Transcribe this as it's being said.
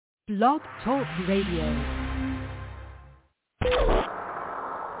Blog Talk Radio.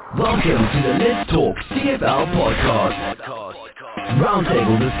 Welcome to the Let's Talk CFL podcast.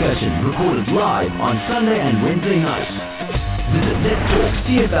 Roundtable discussion recorded live on Sunday and Wednesday nights. Visit Let's Talk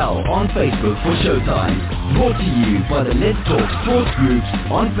CFL on Facebook for showtimes. Brought to you by the Let's Talk Sports Groups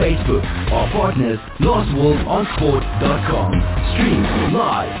on Facebook. Our partners, LostWorldOnSport.com. Stream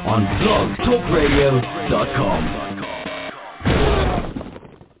live on blogtalkradio.com.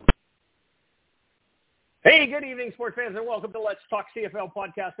 Hey, good evening, sports fans, and welcome to Let's Talk CFL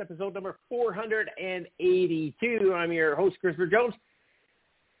podcast, episode number 482. I'm your host, Christopher Jones,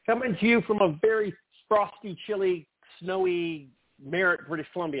 coming to you from a very frosty, chilly, snowy Merritt, British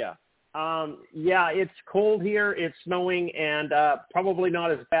Columbia. It's cold here, it's snowing, and probably not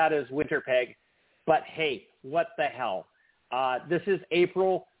as bad as Winterpeg, but hey, what the hell? This is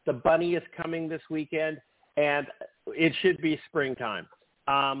April, the bunny is coming this weekend, and it should be springtime.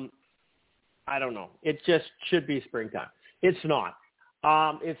 I don't know. It just should be springtime. It's not.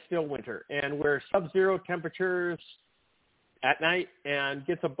 It's still winter, and we're sub-zero temperatures at night and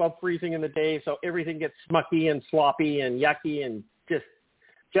gets above freezing in the day, so everything gets smucky and sloppy and yucky and just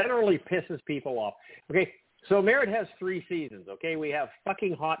generally pisses people off. Okay, so Merritt has 3 seasons, okay? We have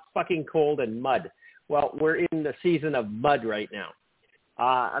fucking hot, fucking cold, and mud. Well, we're in the season of mud right now.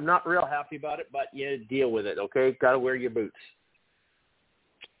 I'm not real happy about it, but you deal with it, okay? Got to wear your boots.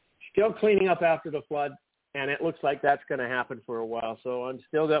 Still cleaning up after the flood, and it looks like that's going to happen for a while. So I'm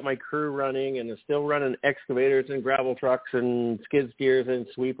still got my crew running, and I'm still running excavators and gravel trucks and skid steers and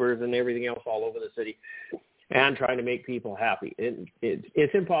sweepers and everything else all over the city, and trying to make people happy.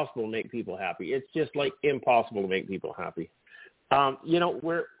 It's impossible to make people happy. It's just like impossible to make people happy.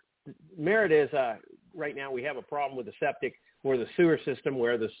 Merritt is right now. We have a problem with the septic or the sewer system,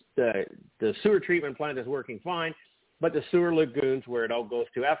 where the sewer treatment plant is working fine. But the sewer lagoons, where it all goes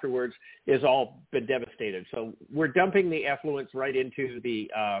to afterwards, is all been devastated. So we're dumping the effluents right into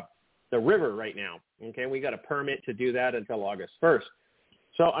the river right now. Okay, we got a permit to do that until August 1st.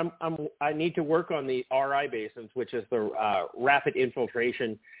 So I need to work on the RI basins, which is the rapid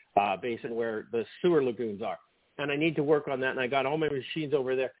infiltration basin where the sewer lagoons are, and I need to work on that. And I got all my machines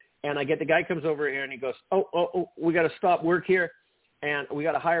over there, and I get the guy comes over here and he goes, oh, we got to stop work here. And we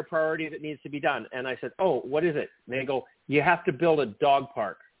got a higher priority that needs to be done. And I said, oh, what is it? And they go, you have to build a dog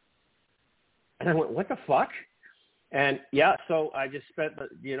park. And I went, what the fuck? And so I just spent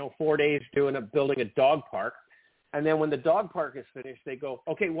 4 days building a dog park. And then when the dog park is finished, they go,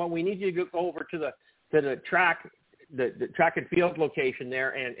 okay, well, we need you to go over to the track, the track and field location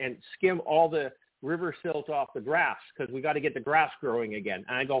there, and skim all the river silt off the grass, because we got to get the grass growing again.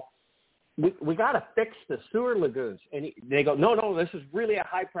 And I go, we got to fix the sewer lagoons. And they go, no, this is really a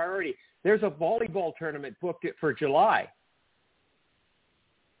high priority. There's a volleyball tournament booked for July.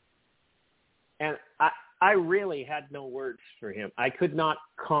 And I really had no words for him. I could not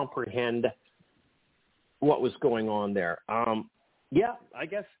comprehend what was going on there. I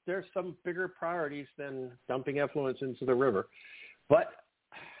guess there's some bigger priorities than dumping effluents into the river. But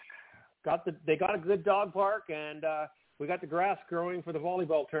they got a good dog park, and we got the grass growing for the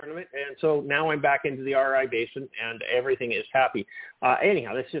volleyball tournament, and so now I'm back into the RI basin, and everything is happy.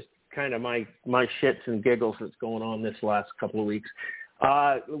 Anyhow, that's just kind of my shits and giggles that's going on this last couple of weeks.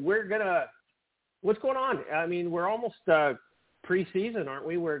 What's going on? I mean, we're almost preseason, aren't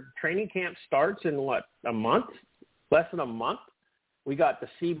we? Training camp starts in, a month? Less than a month? We got the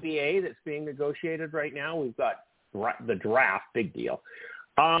CBA that's being negotiated right now. We've got the draft, big deal.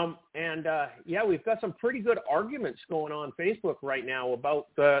 We've got some pretty good arguments going on Facebook right now about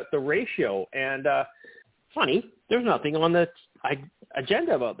the ratio. And funny, there's nothing on the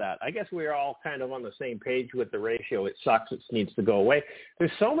agenda about that. I guess we're all kind of on the same page with the ratio. It sucks. It needs to go away.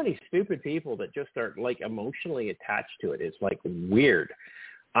 There's so many stupid people that just are emotionally attached to it. It's weird.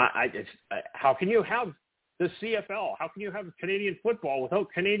 How can you have the CFL? How can you have Canadian football without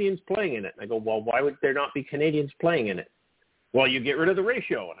Canadians playing in it? And I go, well, why would there not be Canadians playing in it? Well, you get rid of the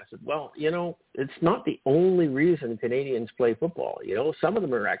ratio. And I said, well, it's not the only reason Canadians play football. Some of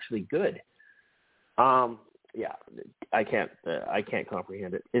them are actually good. I can't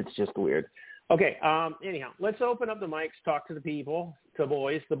comprehend it. It's just weird. Okay, anyhow, let's open up the mics, talk to the people, the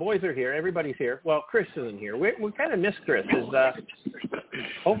boys. The boys are here. Everybody's here. Well, Chris isn't here. We kind of miss Chris.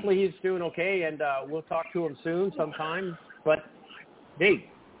 Hopefully he's doing okay, and we'll talk to him soon sometime. But, hey,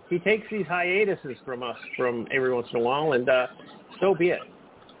 he takes these hiatuses from us from every once in a while, and so be it.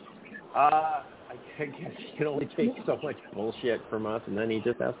 I guess he can only take so much bullshit from us, and then he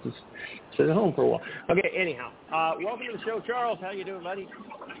just has to sit at home for a while. Okay, anyhow, welcome to the show, Charles. How you doing, buddy?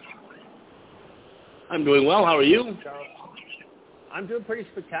 I'm doing well. How are you? Charles. I'm doing pretty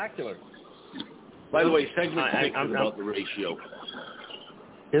spectacular. By the way, segment 6 is about the ratio.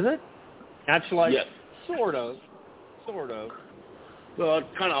 Is it? Naturalized? Yes. Sort of. Well, it's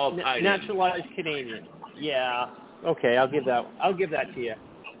kind of all tied in. Naturalized Canadian. Yeah. Okay, I'll give that to you.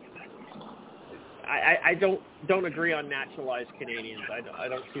 I don't agree on naturalized Canadians. I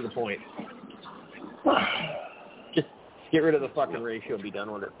don't see the point. Just get rid of the fucking ratio and be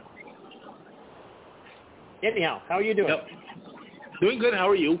done with it. Anyhow, how are you doing? Yep. Doing good. How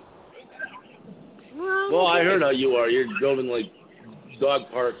are you? Well, I heard how you are. You're building like dog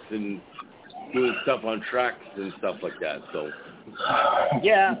parks and doing stuff on tracks and stuff like that. So.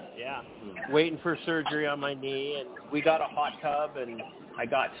 Yeah. Waiting for surgery on my knee, and we got a hot tub, and I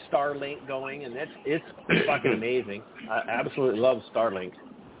got Starlink going, and it's fucking amazing. I absolutely love Starlink.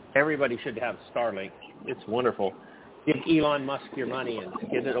 Everybody should have Starlink. It's wonderful. Give Elon Musk your money and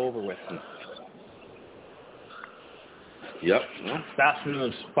get it over with. Yep. Faster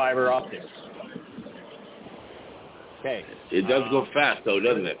than fiber optics. Okay. It does go fast, though,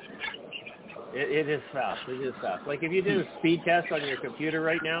 doesn't it? It is fast. Like if you did a speed test on your computer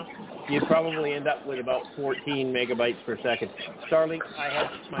right now, you'd probably end up with about 14 megabytes per second. Starlink, I had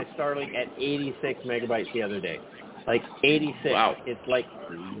my Starlink at 86 megabytes the other day. Like 86. Wow. It's like,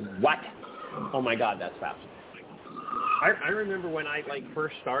 what? Oh my God, that's fast. I remember when I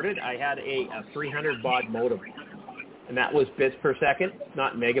first started, I had a 300 baud modem. And that was bits per second,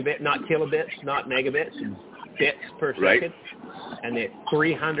 not megabit, not kilobits, not megabits, bits per second. Right. And at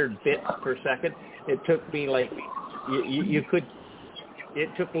 300 bits per second, it took me it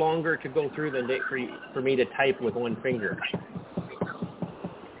took longer to go through than for me to type with one finger.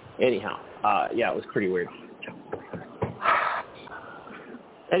 Anyhow, yeah, it was pretty weird.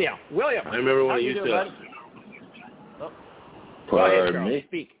 Anyhow, William, I remember when I used to. Oh. Go ahead, Charles, me?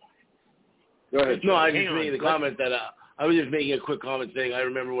 speak. Go ahead. No, I just made the comment that I was just making a quick comment saying I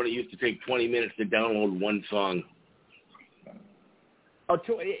remember when it used to take 20 minutes to download one song. Oh,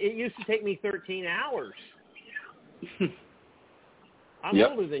 it used to take me 13 hours. I'm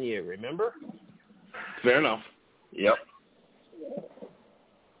older than you, remember? Fair enough. Yep.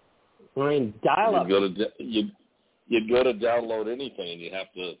 I mean, dial-up. You'd go to download anything, and you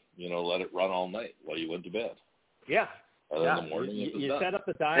have to, let it run all night while you went to bed. Yeah. And in the morning, you set up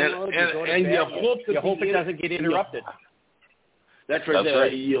the download, you go to and bed, you hope it doesn't get interrupted. That's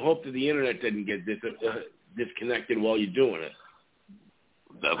right. You hope that the internet doesn't get disconnected while you're doing it.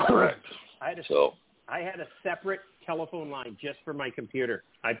 That's correct. I had a separate telephone line just for my computer.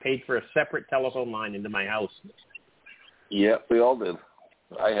 I paid for a separate telephone line into my house. Yeah, we all did.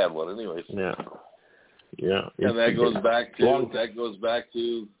 I had one anyways. Yeah. And that goes back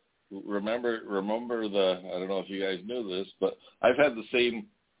to remember the, I don't know if you guys knew this, but I've had the same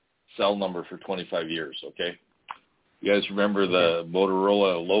cell number for 25 years, okay? You guys remember the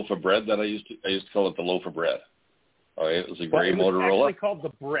Motorola loaf of bread that I used to call it the loaf of bread. Oh, it was a gray Motorola. It was actually called the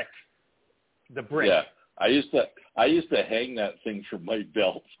brick. The brick. Yeah. I used to hang that thing from my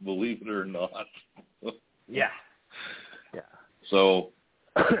belt, believe it or not. Yeah. So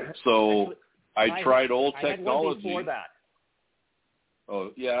I tried old technology. I had one before that.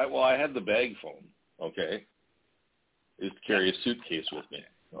 Oh, yeah. Well, I had the bag phone, okay? I used to carry a suitcase with me,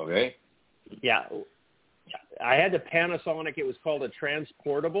 okay? Yeah. I had the Panasonic. It was called a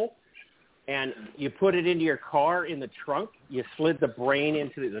transportable. And you put it into your car in the trunk. You slid the brain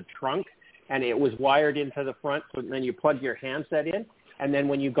into the trunk, and it was wired into the front. So then you plugged your handset in. And then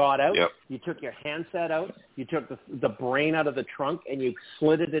when you got out, you took your handset out, you took the brain out of the trunk, and you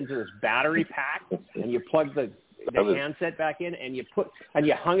slid it into this battery pack, and you plugged the handset back in, and you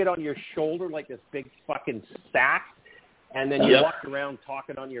hung it on your shoulder like this big fucking sack, and then you walked around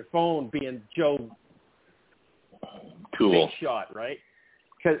talking on your phone, being Joe Cool. Big Shot, right?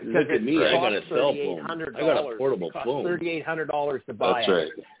 Look at me, I got a cell phone. I got a portable phone. $3,800 to buy it. That's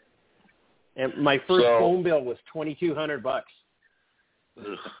right. And my first phone bill was $2,200.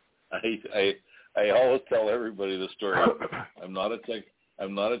 I always tell everybody the story. I'm not a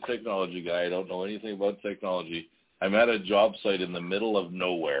technology guy. I don't know anything about technology. I'm at a job site in the middle of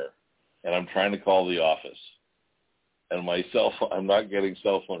nowhere, and I'm trying to call the office. And my cell phone, I'm not getting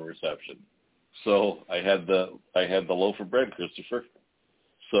cell phone reception. So I had the loaf of bread, Christopher.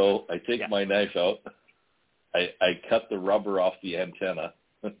 So I take my knife out. I cut the rubber off the antenna.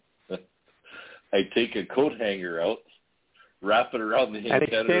 I take a coat hanger out, wrap it around the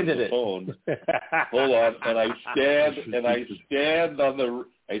antenna of the phone. Hold on, and I stand on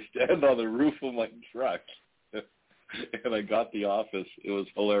the roof of my truck, and I got the office. It was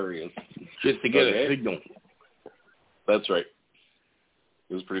hilarious. Just to get a signal. That's right.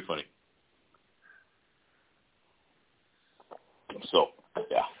 It was pretty funny. So,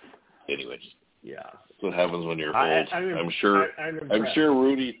 yeah. Anyways. Yeah. That's what happens when you're old. I'm sure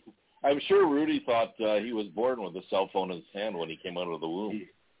Rudy thought he was born with a cell phone in his hand when he came out of the womb.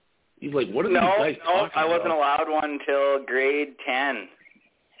 He's like, what are these guys talking I wasn't allowed one until grade 10.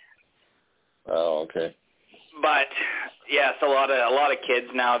 Oh, okay. But yes, a lot of kids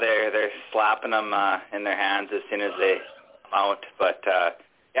now they're slapping them in their hands as soon as they come out. But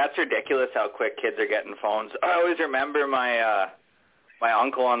yeah, it's ridiculous how quick kids are getting phones. I always remember my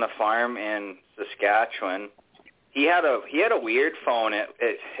uncle on the farm in Saskatchewan. He had a weird phone. It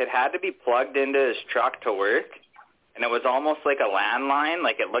had to be plugged into his truck to work, and it was almost like a landline.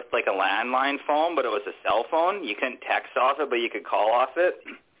 Like, it looked like a landline phone, but it was a cell phone. You couldn't text off it, but you could call off it.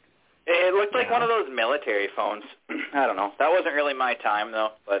 It looked like one of those military phones. I don't know. That wasn't really my time,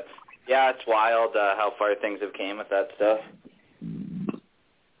 though. But, yeah, it's wild how far things have came with that stuff.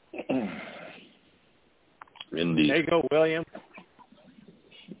 Indeed. There you go, William.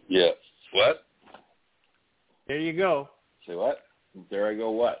 Yeah. What? There you go. Say what? There I go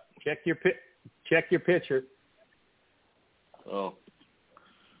what? Check your picture. Oh.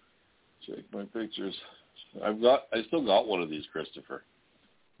 Check my pictures. I still got one of these, Christopher.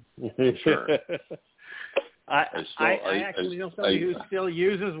 Sure. I actually know somebody who still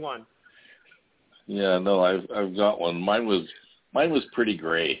uses one. Yeah, no, I've got one. Mine was pretty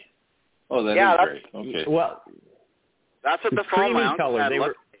gray. Oh, that is gray. Okay. Well, that's what the phone my uncle had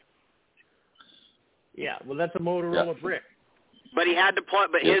looked. Yeah, well, that's a Motorola brick. But he had to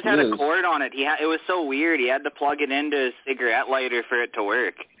plug. But his had a cord on it. It was so weird. He had to plug it into his cigarette lighter for it to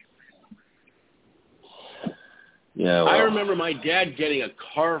work. Yeah, well, I remember my dad getting a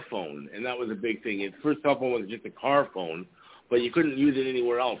car phone, and that was a big thing. His first cell phone was just a car phone, but you couldn't use it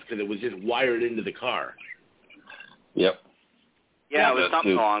anywhere else because it was just wired into the car. Yep. Yeah, it was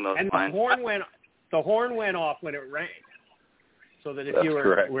something along those lines. And the horn went off when it rang, so that if you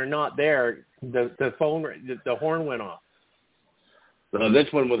were not there, the horn went off. No,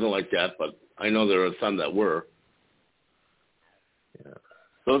 this one wasn't like that, but I know there are some that were. Yeah.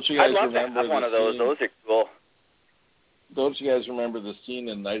 Don't you guys I'd love remember to have one of those. Those are cool. Don't you guys remember the scene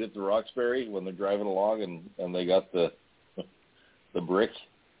in Night at the Roxbury when they're driving along and they got the brick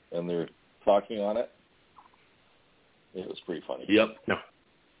and they're talking on it? It was pretty funny. Yep. No.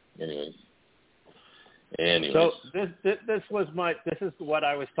 Anyways. So this is what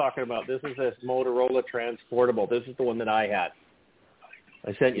I was talking about. This is this Motorola Transportable. This is the one that I had.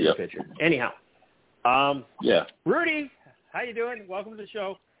 I sent you the picture. Anyhow. Yeah. Rudy, how you doing? Welcome to the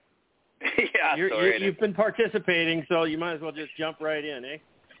show. Yeah, you've been participating, so you might as well just jump right in, eh?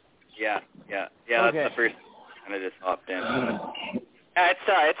 Yeah. Okay. That's the first kind of just hopped in. Yeah,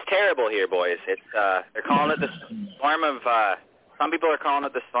 it's terrible here, boys. It's they're calling it the storm of. Some people are calling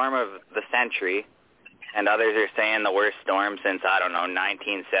it the storm of the century, and others are saying the worst storm since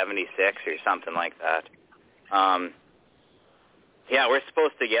 1976 or something like that. Yeah, we're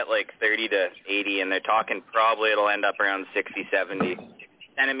supposed to get like 30 to 80, and they're talking probably it'll end up around 60, 70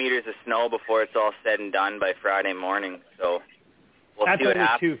 centimeters of snow before it's all said and done by Friday morning. So we'll see what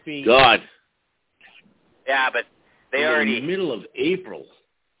happens. 2 feet. God. Yeah, but they already in the middle of April.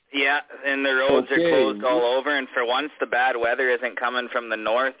 Yeah, and the roads are closed all over, and for once the bad weather isn't coming from the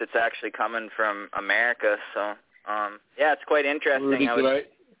north, it's actually coming from America. So yeah, it's quite interesting. Rudy,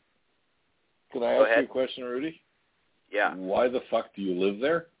 can I ask you a question, Rudy? Yeah. Why the fuck do you live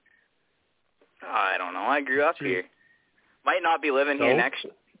there? I don't know. I grew up here. Might not be living here next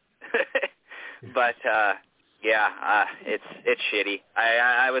year. But yeah, it's shitty.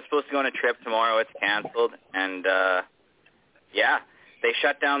 I was supposed to go on a trip tomorrow. It's canceled, and yeah, they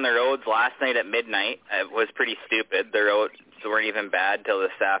shut down the roads last night at midnight. It was pretty stupid. The roads weren't even bad till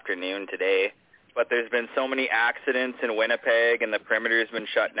this afternoon today. But there's been so many accidents in Winnipeg, and the perimeter's been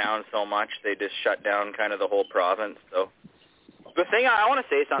shut down so much, they just shut down kind of the whole province. So the thing I want to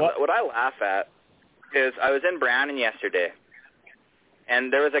say something. What I laugh at is I was in Brandon yesterday,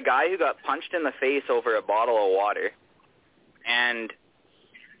 and there was a guy who got punched in the face over a bottle of water, and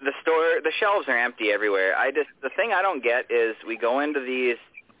the shelves are empty everywhere. The thing I don't get is we go into these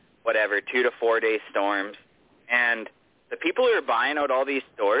 2 to 4 day storms, and the people who are buying out all these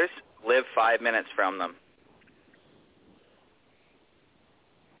stores live 5 minutes from them.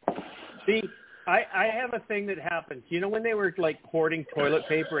 See, I have a thing that happens. You know when they were like hoarding toilet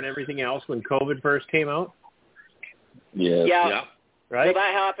paper and everything else when COVID first came out? Yeah. Right? Well,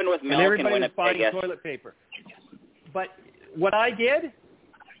 that happened with milk and everybody in was Winnipeg. buying toilet paper. But what I did,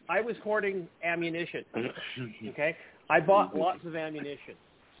 I was hoarding ammunition. Okay? I bought lots of ammunition.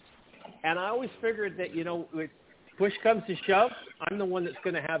 And I always figured that, if push comes to shove, I'm the one that's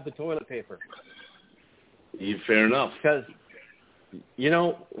going to have the toilet paper. Fair enough. Because You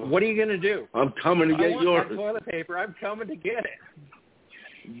know, what are you going to do? I'm coming to get yours. That toilet paper. I'm coming to get it.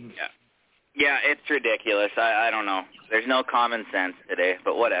 Yeah, it's ridiculous. I don't know. There's no common sense today,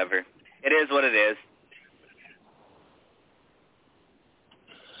 but whatever. It is what it is.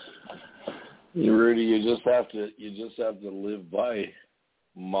 Rudy, you just have to live by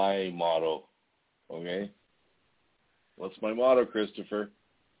my motto. Okay? What's my motto, Christopher?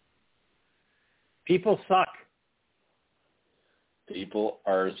 People suck. People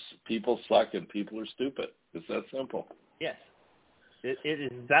suck and people are stupid. It's that simple. Yes. It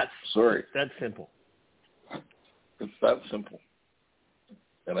is that simple. It's that simple.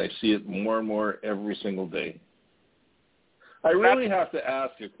 And I see it more and more every single day. I really have to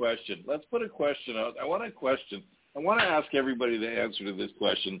ask a question. Let's put a question out. I want to ask everybody the answer to this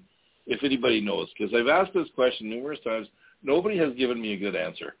question, if anybody knows, because I've asked this question numerous times. Nobody has given me a good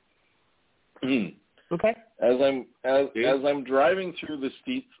answer. Okay. As I'm driving through the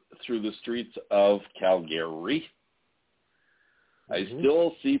streets of Calgary, I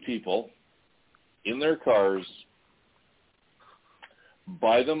still see people in their cars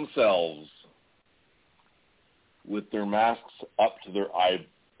by themselves with their masks up to their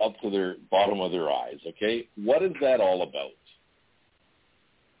bottom of their eyes. Okay, what is that all about?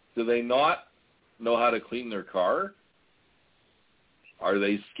 Do they not know how to clean their car? Are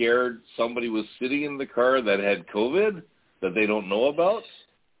they scared somebody was sitting in the car that had COVID that they don't know about?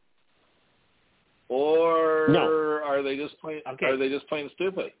 Or are they just plain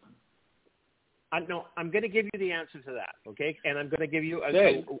stupid? No, I'm going to give you the answer to that, okay? And I'm going to give you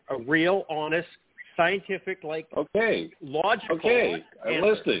a real, honest, scientific, logical Okay, I'm answer.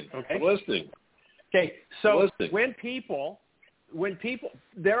 listening. Okay? I'm listening. Okay, so when people,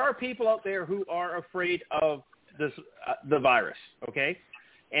 there are people out there who are afraid of the virus, okay?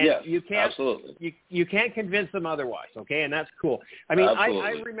 And yes, you can't absolutely. You can't convince them otherwise, okay? And that's cool. I mean,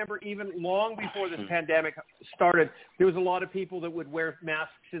 I remember even long before this pandemic started, there was a lot of people that would wear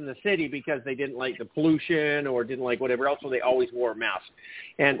masks in the city because they didn't like the pollution or didn't like whatever else, so they always wore a mask.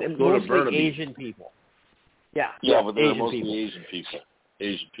 And mostly Asian people. Yeah. Yeah, but they're Asian mostly people.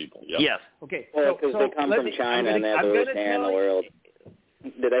 Asian people. Yeah. Yes. Okay. Well, because they come from China and they have the worst hair in the world.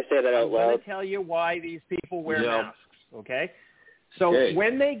 Did I say that out loud? I'm going to tell you why these people wear masks, okay? So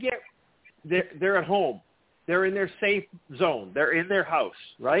when they're at home, they're in their safe zone, they're in their house,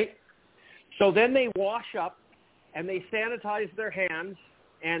 right? So then they wash up and they sanitize their hands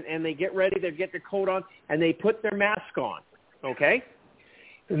and they get ready, they get their coat on, and they put their mask on, okay?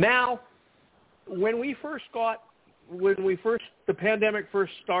 Now, when the pandemic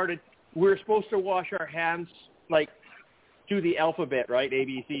first started, we were supposed to wash our hands like do the alphabet, right? A,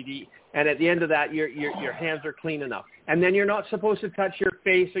 B, C, D. And at the end of that, your hands are clean enough. And then you're not supposed to touch your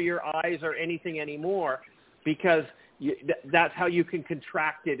face or your eyes or anything anymore because that's how you can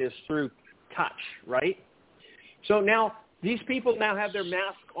contract it is through touch, right? So now these people now have their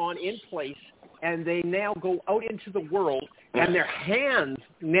mask on in place and they now go out into the world and their hands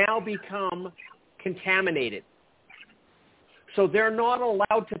now become contaminated. So they're not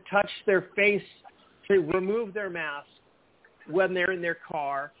allowed to touch their face to remove their mask when they're in their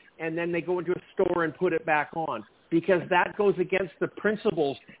car, and then they go into a store and put it back on because that goes against the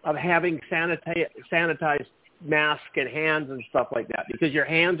principles of having sanitized mask and hands and stuff like that because your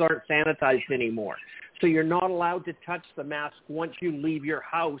hands aren't sanitized anymore. So you're not allowed to touch the mask once you leave your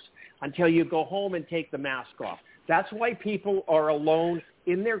house until you go home and take the mask off. That's why people are alone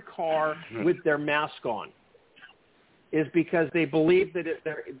in their car with their mask on, is because they believe that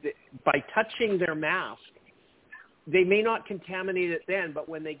by touching their mask, they may not contaminate it then, but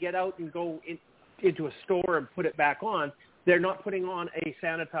when they get out and go into a store and put it back on, they're not putting on a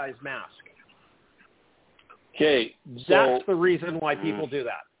sanitized mask. Okay, that's the reason why people do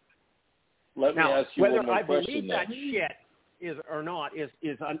that. Let me ask you one more question. Whether I believe that shit is or not is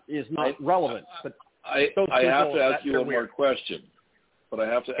not relevant. But I have to ask you one more question. But I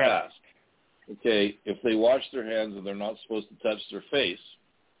have to ask. Okay, if they wash their hands and they're not supposed to touch their face,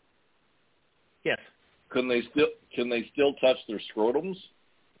 yes. Can they still touch their scrotums?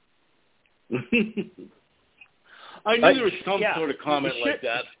 I knew there was some sort of comment like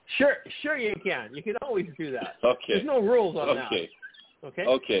that. Sure you can. You can always do that. Okay. There's no rules on that.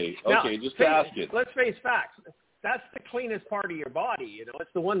 Okay. Now, just ask it. Let's face facts. That's the cleanest part of your body. You know,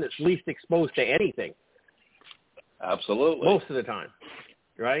 it's the one that's least exposed to anything. Absolutely. Most of the time,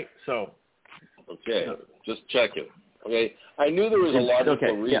 right? So. Okay. Just check it. Okay. I knew there was a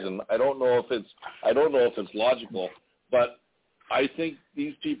logical reason. Yeah. I don't know if it's logical, but I think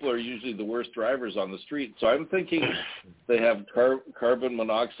these people are usually the worst drivers on the street. So I'm thinking they have carbon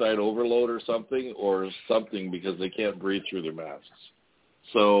monoxide overload or something because they can't breathe through their masks.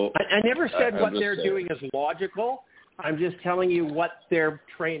 So I never said what they're doing is logical. I'm just telling you what their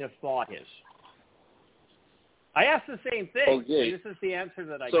train of thought is. I asked the same thing. Okay. This is the answer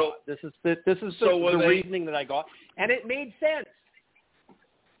that I got. This is the reasoning that I got, and it made sense.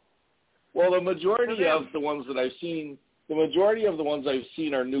 Well, the majority of the ones I've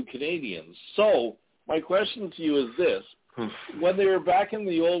seen are new Canadians. So my question to you is this: when they were back in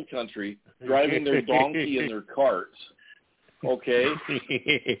the old country, driving their donkey in their cart, okay,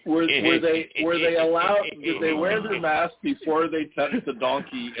 were they allowed? Did they wear their mask before they touched the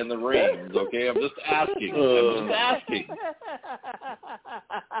donkey and the reins? Okay, I'm just asking.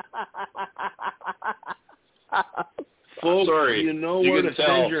 Folks, sorry, you know where to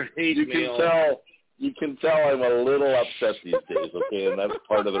send your hate mail. You can tell I'm a little upset these days, okay, and that's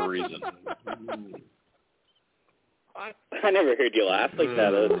part of the reason. I never heard you laugh like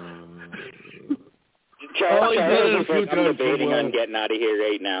that. Charles is like, I'm debating on getting out of here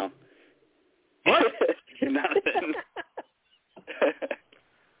right now. What? Nothing.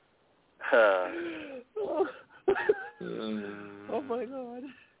 Oh my God.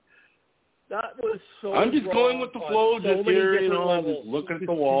 That was so I'm just going with the flow, just here, just looking at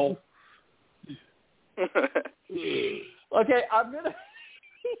the wall. Okay, I'm going to...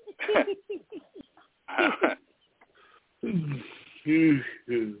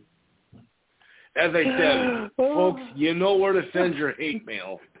 As I said, folks, you know where to send your hate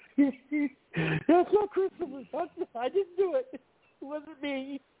mail. That's not Christopher. I didn't do it. It wasn't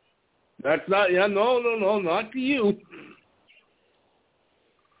me. That's not, no, not to you.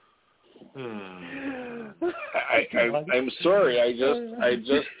 I'm sorry. I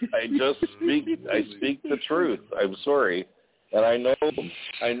speak the truth. I'm sorry, and I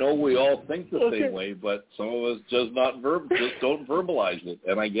know we all think the same way, but some of us just don't verbalize it,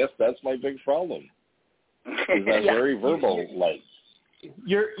 and I guess that's my big problem. Is that very verbal like?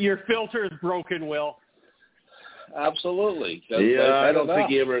 Your filter is broken, Will. Absolutely. Yeah, I don't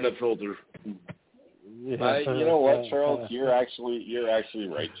think you ever had a filter. You know what, Charles? You're actually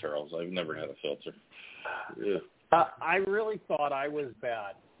right, Charles. I've never had a filter. Yeah. I really thought I was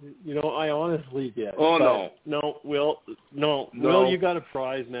bad. I honestly did. Oh, no. No, Will, you got a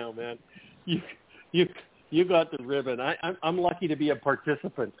prize now, man. You got the ribbon. I'm lucky to be a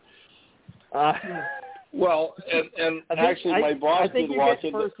participant. Well, and actually, my boss did walk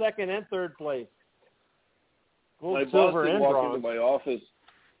in. First, second, and third place. My boss did walk into my office.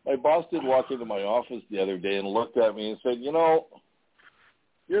 My boss did walk into my office the other day and looked at me and said,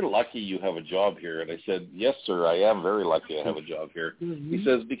 you're lucky you have a job here. And I said, yes, sir, I am very lucky I have a job here. Mm-hmm. He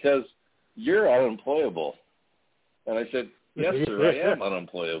says, because you're unemployable. And I said, yes, sir, I am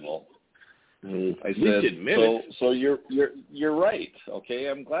unemployable. I said, so you're right. Okay,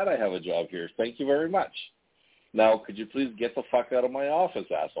 I'm glad I have a job here. Thank you very much. Now, could you please get the fuck out of my office,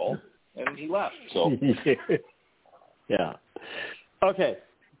 asshole? And he left. So, yeah. Okay.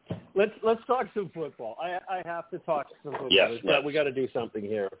 Let's talk some football. I have to talk some football. Yes, we got to do something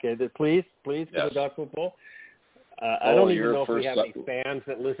here. Okay, please, yes. Can we talk football? I don't even know if we have any fans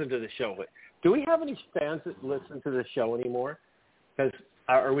that listen to the show. But do we have any fans that listen to the show anymore? Because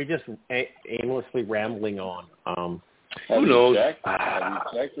are we just aimlessly rambling on? Who knows? Have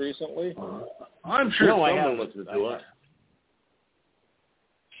you checked recently? I'm sure someone listens to us.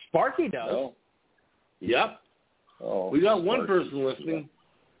 Sparky does. No. Yep. Oh, we got one person listening.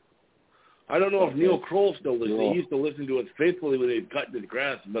 I don't know if Neil Kroll still listens. He used to listen to us faithfully when they'd cut his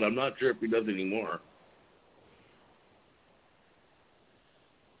grass, but I'm not sure if he does anymore.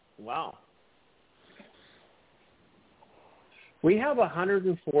 Wow. We have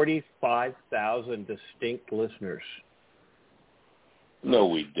 145,000 distinct listeners. No,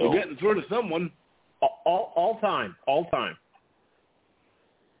 we don't. We're getting through to someone. All time. Oh,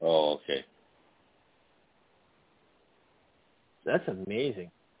 okay. That's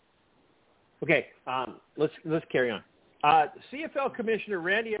amazing. Okay, let's carry on. CFL Commissioner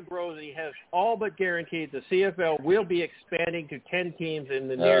Randy Ambrosi has all but guaranteed the CFL will be expanding to 10 teams in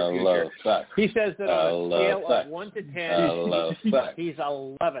the near future. He says that on a scale of 1 to 10, he's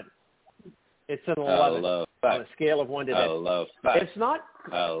 11. It's an 11 on a scale of 1 to 10. It's not.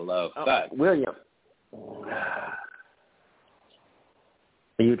 William.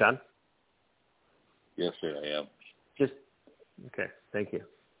 Are you done? Yes, sir, I am. Okay, thank you.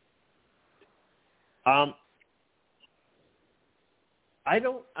 I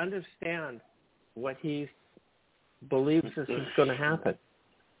don't understand what he believes this is going to happen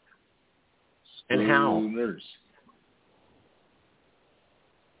and how.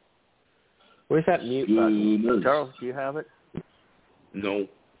 Where's that mute button? Charles, do you have it? No.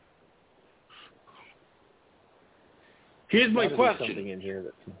 Here's my question. Something in here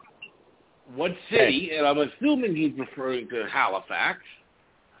that's... What city, and I'm assuming he's referring to Halifax,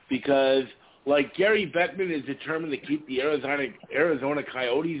 because like Gary Bettman is determined to keep the Arizona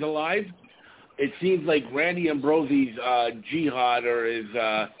Coyotes alive, it seems like Randy Ambrosie's jihad or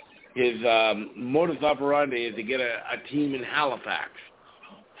his modus operandi is to get a team in Halifax.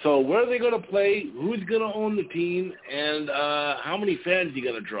 So where are they going to play? Who's going to own the team? And how many fans are you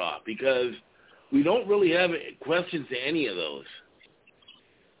going to draw? Because we don't really have questions to any of those.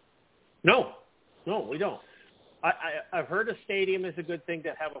 No, we don't. I've heard a stadium is a good thing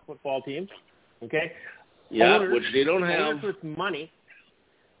to have a football team. Okay. Yeah, owners, which they don't have. Owners with money,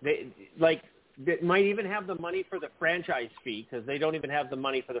 they might even have the money for the franchise fee because they don't even have the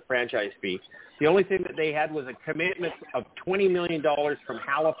money for the franchise fee. The only thing that they had was a commitment of $20 million from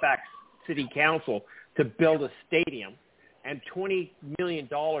Halifax City Council to build a stadium, and $20 million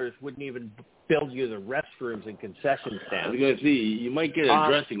wouldn't even build you the restrooms and concession stands. You're going to see, you might get a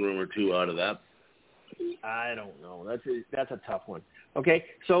dressing room or two out of that. I don't know. That's a tough one. Okay,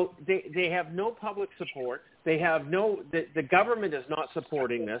 so they have no public support. They have the government is not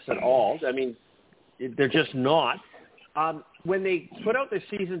supporting this at all. I mean, they're just not. When they put out their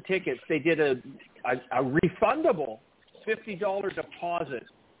season tickets, they did a refundable $50 deposit,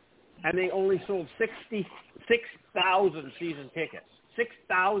 and they only sold 6,000 season tickets.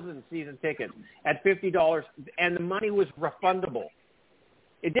 6,000 season tickets at $50, and the money was refundable.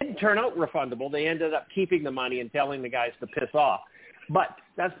 It didn't turn out refundable. They ended up keeping the money and telling the guys to piss off. But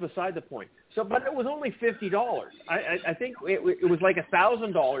that's beside the point. So, but it was only $50. I think it was like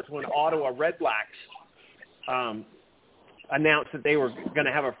 $1,000 when Ottawa Redblacks announced that they were going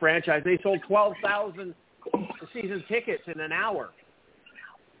to have a franchise. They sold 12,000 season tickets in an hour.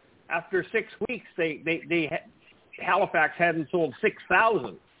 After 6 weeks, Halifax hadn't sold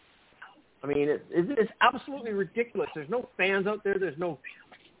 6,000. I mean, it's absolutely ridiculous. There's no fans out there. There's no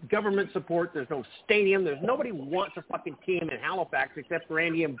government support. There's no stadium. There's nobody wants a fucking team in Halifax except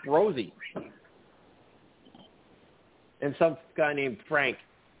Randy Ambrosie and some guy named Frank.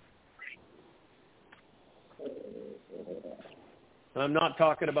 And I'm not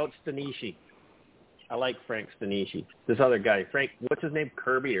talking about Stanishi. I like Frank Stanishi. This other guy, Frank, what's his name?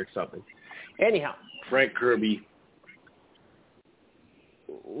 Kirby or something. Anyhow. Frank Kirby.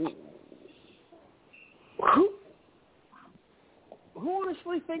 Who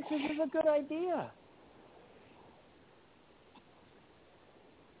honestly thinks this is a good idea?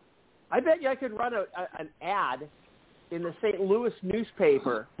 I bet you I could run an ad in the St. Louis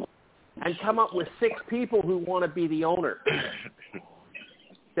newspaper and come up with 6 people who want to be the owner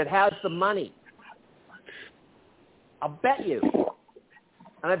that has the money. I'll bet you.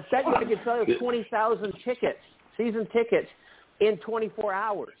 And I bet you I could sell you 20,000 tickets, season tickets, in 24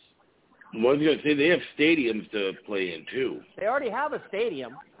 hours. I was going to say they have stadiums to play in, too. They already have a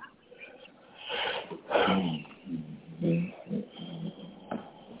stadium.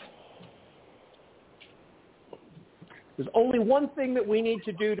 There's only one thing that we need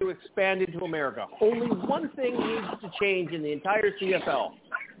to do to expand into America. Only one thing needs to change in the entire CFL.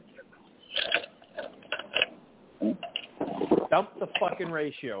 Dump the fucking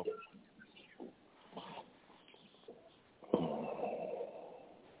ratio.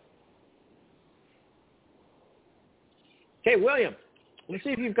 Okay, William, let's see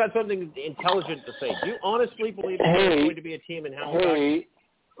if you've got something intelligent to say. Do you honestly believe there's going to be a team in Halifax? Hey,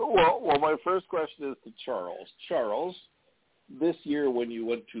 well, my first question is to Charles. Charles, this year when you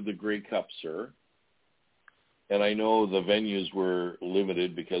went to the Grey Cup, sir, and I know the venues were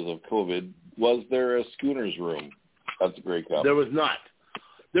limited because of COVID, was there a Schooners room at the Grey Cup? There was not.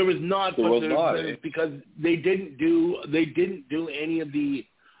 There was not, because they didn't do any of the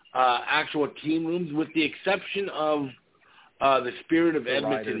actual team rooms, with the exception of the Spirit of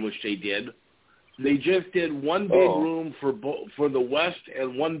Edmonton, which they did. They just did one big room for the West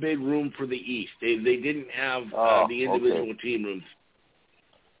and one big room for the East. They didn't have the individual team rooms.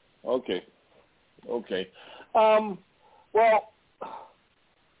 Okay. Well,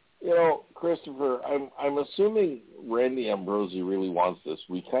 you know, Christopher, I'm assuming Randy Ambrosie really wants this.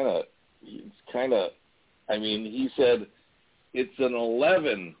 He said it's an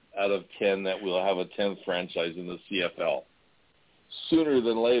 11 out of 10 that we'll have a 10th franchise in the CFL sooner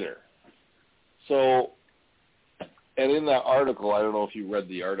than later. So, and in that article, I don't know if you read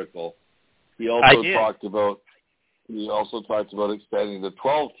the article, he also talked about expanding to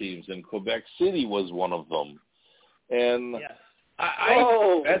 12 teams, and Quebec City was one of them. And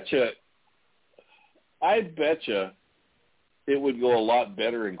I betcha it would go a lot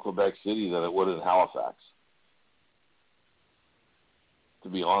better in Quebec City than it would in Halifax. To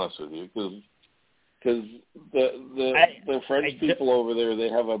be honest with you, because the French people over there, they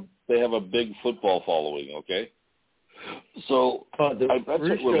have a big football following. Okay, so I bet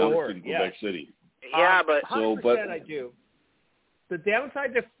it will work in Quebec City. Yeah, but 100% I do. The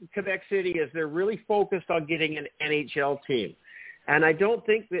downside to Quebec City is they're really focused on getting an NHL team, and I don't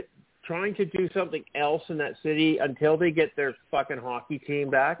think that trying to do something else in that city until they get their fucking hockey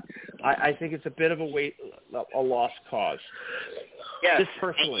team back, I think it's a bit of a lost cause. Yes. Just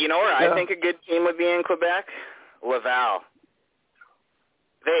personally. You know where I think a good team would be in Quebec? Laval.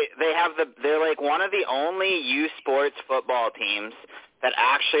 They're like one of the only U Sports football teams that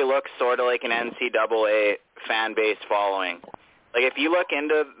actually looks sort of like an NCAA fan base following. Like if you look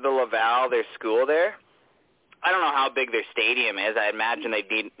into the Laval, their school there, I don't know how big their stadium is. I imagine they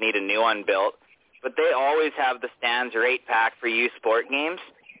need a new one built. But they always have the stands right packed for U Sport games.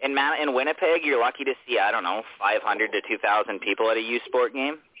 In Winnipeg, you're lucky to see, 500 to 2,000 people at a U Sport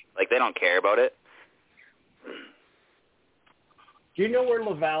game. Like, they don't care about it. Do you know where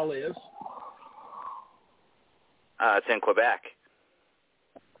Laval is? It's in Quebec.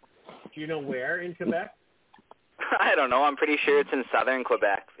 Do you know where in Quebec? I don't know. I'm pretty sure it's in southern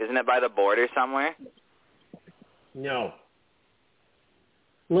Quebec. Isn't it by the border somewhere? No.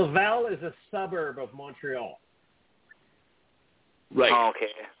 Laval is a suburb of Montreal. Right. Oh, okay.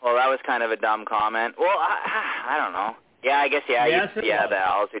 Well, that was kind of a dumb comment. Well, I don't know. Yeah, I guess, the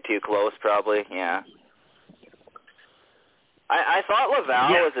Owls are too close probably, yeah. I thought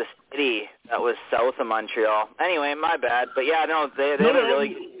Laval was a city that was south of Montreal. Anyway, my bad. But, yeah, no, they have a really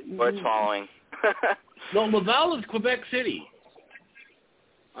good sports following. No, Laval is Quebec City.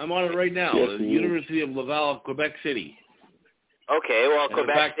 I'm on it right now. The University of Laval, Quebec City. Okay, well,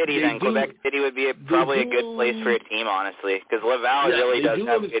 Quebec City would be probably a good place for a team, honestly, because Laval really does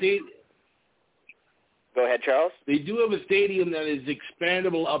have good... Go ahead, Charles. They do have a stadium that is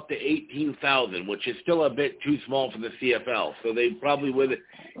expandable up to 18,000, which is still a bit too small for the CFL. So they probably would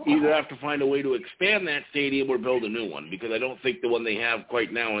either have to find a way to expand that stadium or build a new one, because I don't think the one they have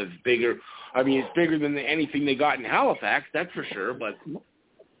quite now is bigger. I mean, it's bigger than anything they got in Halifax, that's for sure, but...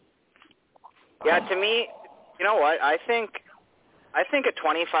 Yeah, to me, you know what? I think a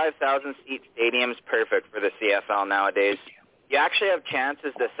 25,000-seat stadium is perfect for the CFL nowadays. You actually have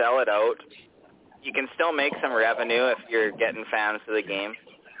chances to sell it out. You can still make some revenue if you're getting fans to the game.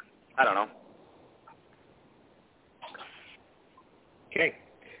 I don't know. Okay.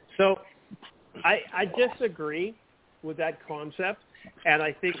 So I disagree with that concept, and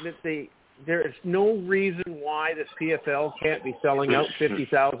I think that there is no reason why the CFL can't be selling out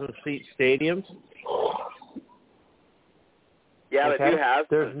 50,000-seat stadiums. Yeah, okay?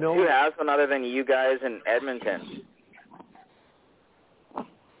 But who has one other than you guys in Edmonton?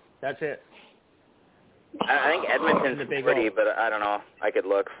 That's it. I think Edmonton's 40, but I don't know. I could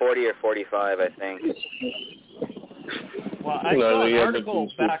look. 40 or 45, I think. Well, I saw an article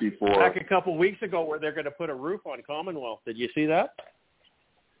back a couple weeks ago where they're going to put a roof on Commonwealth. Did you see that?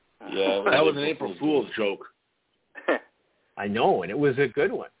 Yeah, that was an April Fool's joke. I know, and it was a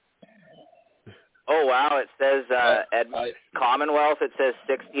good one. Oh, wow. It says Commonwealth, it says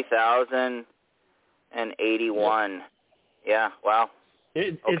 60,081. Yeah, wow.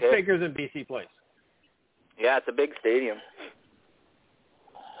 It's bigger than BC Place. Yeah, it's a big stadium.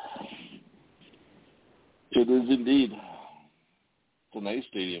 It is indeed. It's a nice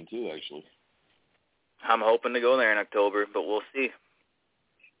stadium, too, actually. I'm hoping to go there in October, but we'll see.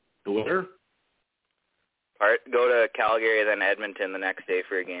 To where? Go to Calgary, then Edmonton the next day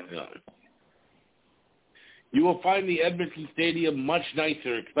for a game. Yeah. You will find the Edmonton Stadium much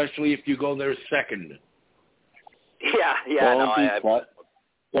nicer, especially if you go there second.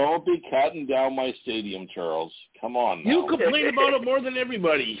 Don't be cutting down my stadium, Charles. Come on now. You complain about it more than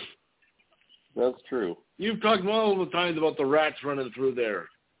everybody. That's true. You've talked all the times about the rats running through there.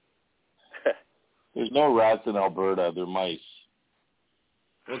 There's no rats in Alberta. They're mice.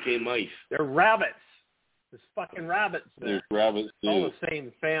 Okay, mice. They're rabbits. There's fucking rabbits there. There's rabbits, too. All the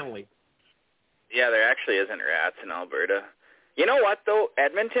same family. Yeah, there actually isn't rats in Alberta. You know what, though?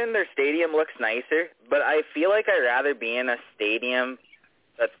 Edmonton, their stadium looks nicer, but I feel like I'd rather be in a stadium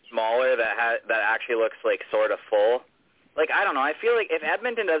that's smaller that actually looks like sort of full. Like, I don't know. I feel like if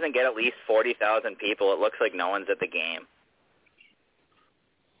Edmonton doesn't get at least 40,000 people, it looks like no one's at the game.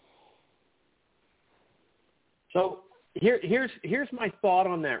 So here's my thought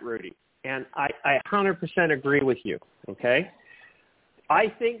on that, Rudy, and I 100% agree with you, okay? I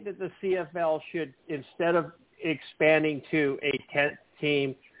think that the CFL should, instead of expanding to a 10th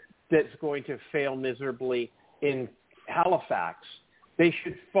team that's going to fail miserably in Halifax, they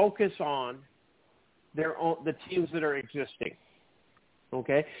should focus on the teams that are existing,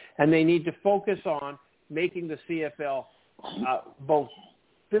 okay? And they need to focus on making the CFL both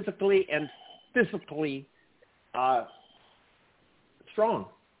physically and physically strong,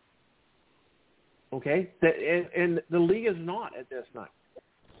 okay? And the league is not at this time.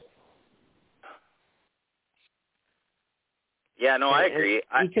 Yeah, no, I agree.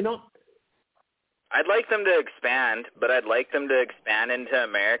 I'd like them to expand, but I'd like them to expand into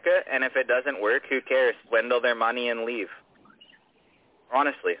America, and if it doesn't work, who cares? Swindle their money and leave.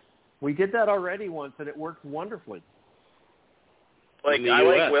 Honestly. We did that already once, and it worked wonderfully. Like, I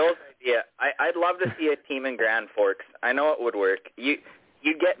like Will's idea. I'd love to see a team in Grand Forks. I know it would work. You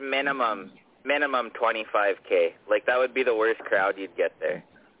get minimum $25K. Like, that would be the worst crowd you'd get there.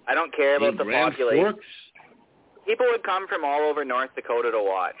 I don't care about the population. Forks? People would come from all over North Dakota to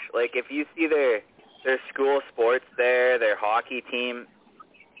watch. Like, if you see their school sports there, their hockey team,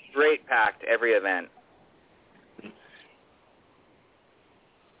 great packed every event.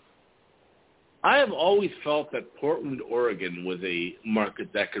 I have always felt that Portland, Oregon was a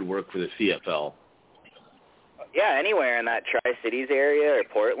market that could work for the CFL. Yeah, anywhere in that Tri-Cities area or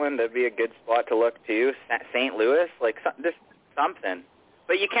Portland, that'd be a good spot to look to. St. Louis, like just something.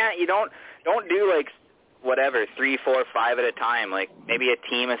 But you don't do like whatever, 3, 4, 5 at a time, like maybe a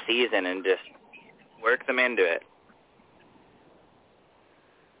team a season and just work them into it.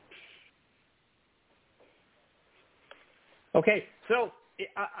 Okay, so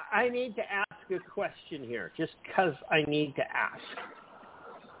I need to ask a question here, just because I need to ask.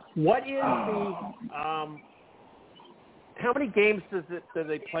 What is the how many games do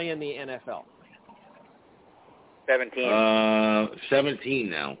they play in the NFL? 17. 17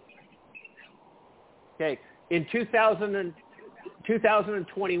 now. Okay, in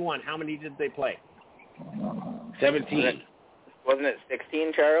 2021, how many did they play? 17. Wasn't it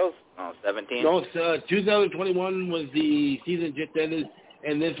 16, Charles? Oh, 17. No, 2021 was the season just ended,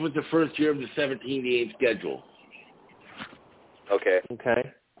 and this was the first year of the 17-game schedule. Okay.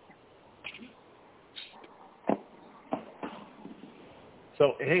 Okay.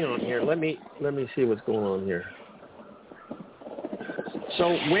 So hang on here. Let me see what's going on here. So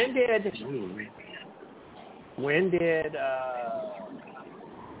when did they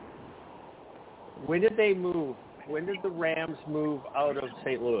move? When did the Rams move out of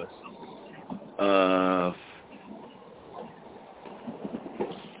St. Louis?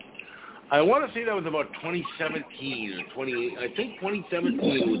 I want to say that was about 2017 or 20. I think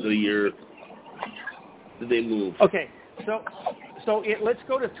 2017 was the year that they moved. Okay, so let's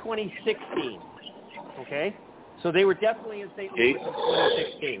go to 2016. Okay, so they were definitely in St. Louis in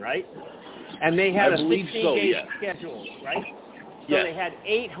 2016, right? And they had a 16-game schedule, right? So they had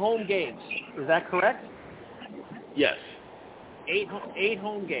 8 home games. Is that correct? Yes. 8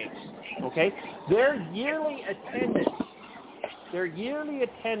 home games. Okay. Their yearly attendance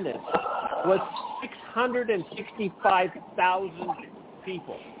was 665,000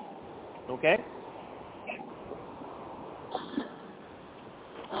 people. Okay.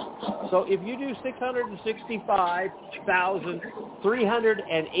 So if you do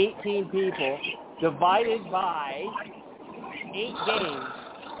 665,318 people divided by 8 games,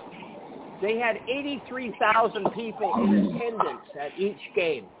 they had 83,000 people in attendance at each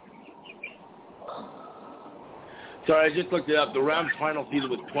game. Sorry, I just looked it up. The Rams' final season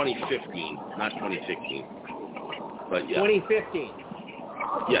was 2015, not 2016. But yeah. 2015.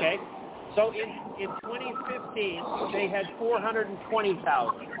 Yes. Okay. So in 2015, they had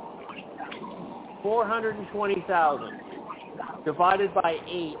 420,000. 420,000 divided by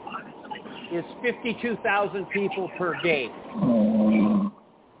 8 is 52,000 people per game.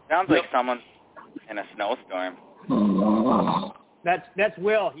 Sounds like someone in a snowstorm. That's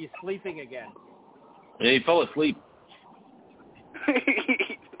Will. He's sleeping again. Yeah, he fell asleep.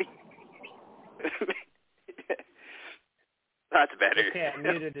 That's better. Okay, I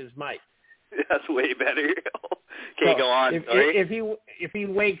muted his mic. That's way better. Okay, go on. Sorry. If he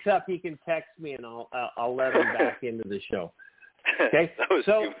wakes up, he can text me and I'll let him back into the show. Okay. That was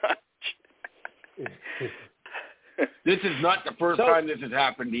too much. This is not the first time this has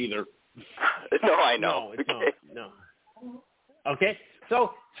happened either. No, I know. No, it's not. No. Okay.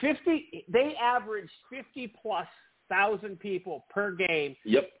 So they averaged 50,000+ people per game.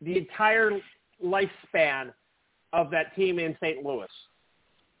 Yep. The entire lifespan of that team in St. Louis.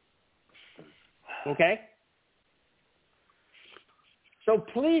 Okay? So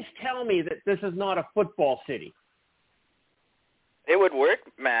please tell me that this is not a football city. It would work,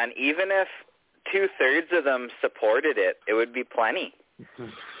 man. Even if 2/3 of them supported it, it would be plenty.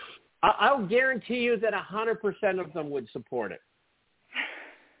 I'll guarantee you that 100% of them would support it.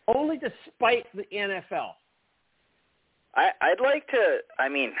 Only to spite the NFL. I'd like to. I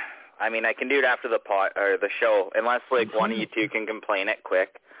mean, I can do it after the or the show, unless like one of you two can explain it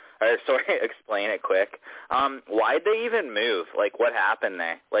quick. Why'd they even move? Like, what happened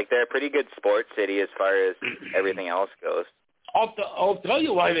there? Like, they're a pretty good sports city as far as everything else goes. I'll tell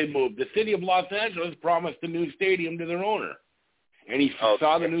you why they moved. The city of Los Angeles promised a new stadium to their owner. And he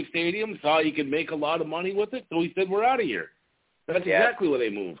saw the new stadium, saw he could make a lot of money with it, so he said, we're out of here. That's exactly why they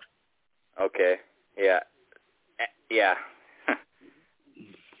moved. Okay. Yeah. Yeah.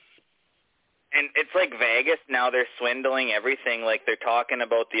 And it's like Vegas now, they're swindling everything. Like, they're talking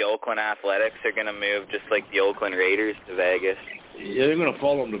about the Oakland Athletics are going to move just like the Oakland Raiders to Vegas. Yeah, they're going to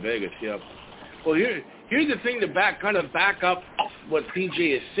follow them to Vegas, yeah. Well, here's the thing to back up what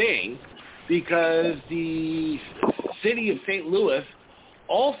CJ is saying, because the city of St. Louis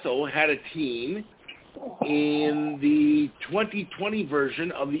also had a team in the 2020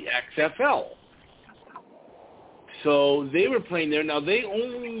 version of the XFL. So they were playing there. Now that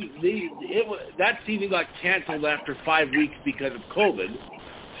season got canceled after 5 weeks because of COVID.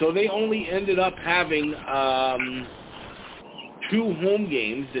 So they only ended up having 2 home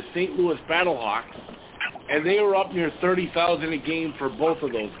games, the St. Louis Battlehawks, and they were up near 30,000 a game for both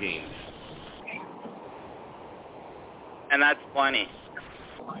of those games. And that's plenty.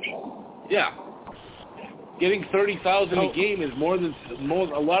 Yeah. Getting 30,000 a game is more than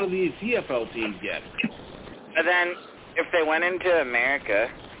a lot of the CFL teams get. And then if they went into America,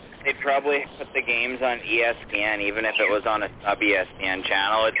 they'd probably put the games on ESPN, even if it was on a sub-ESPN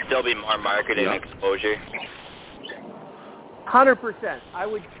channel. It'd still be more marketing exposure. 100%. I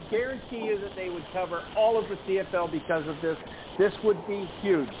would guarantee you that they would cover all of the CFL because of this. This would be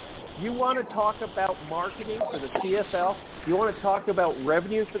huge. You want to talk about marketing for the CFL? You want to talk about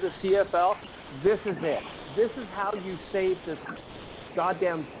revenue for the CFL? This is it. This is how you save this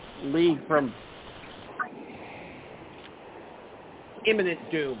goddamn league from imminent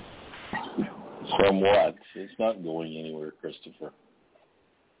doom. From what? It's not going anywhere, Christopher.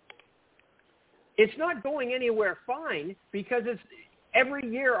 It's not going anywhere fine because it's every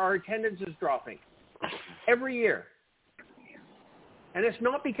year our attendance is dropping. Every year. And it's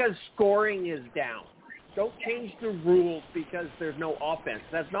not because scoring is down. Don't change the rules because there's no offense.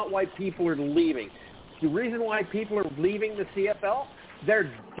 That's not why people are leaving. The reason why people are leaving the CFL,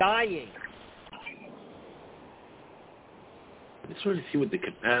 they're dying. I just want to see what the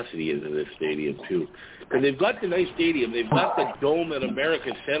capacity is in this stadium, too. Because they've got the nice stadium. They've got the Dome at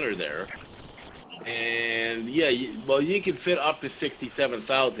America Center there. And, yeah, you can fit up to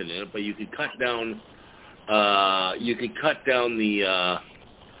 67,000 in it, but you could cut down the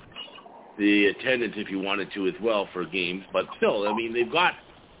attendance if you wanted to as well for games. But still, I mean, they've got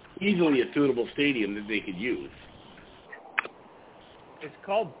easily a suitable stadium that they could use. It's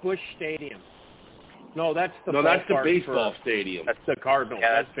called Busch Stadium. No, that's the baseball stadium. That's the Cardinals.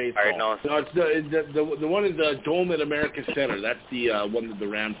 Yeah, that's baseball. Cardinals. No, it's the one in the Dome at America Center. That's the one that the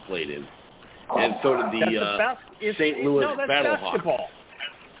Rams played in, and so did the St. Louis Battlehawks. Basketball.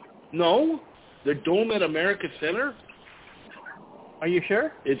 No, the Dome at America Center. Are you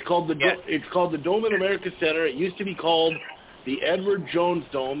sure? It's called the Dome at America Center. It used to be called the Edward Jones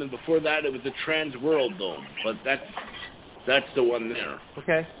Dome, and before that it was the Trans World Dome. But that's the one there.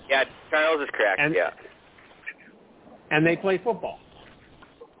 Okay. Yeah, Charles is correct. And they play football.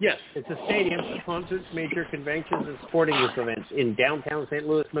 Yes. It's a stadium for concerts, major conventions, and sporting events in downtown St.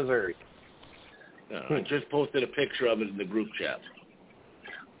 Louis, Missouri. I just posted a picture of it in the group chat.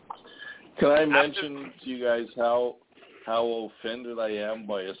 Can I mention to you guys how offended I am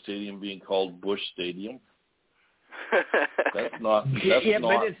by a stadium being called Busch Stadium? But it's not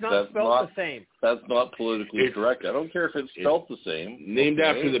spelled the same. That's not politically correct. I don't care if it's spelled the same. Named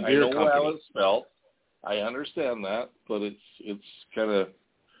after the beer company. I know how it's spelled. I understand that, but it's kind of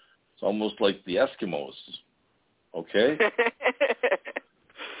almost like the Eskimos, okay?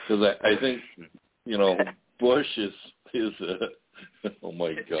 Because I think Bush is oh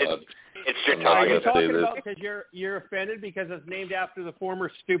my God. It's just Are you talking about because you're offended because it's named after the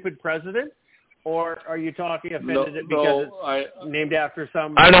former stupid president? Or are you talking offended because it's named after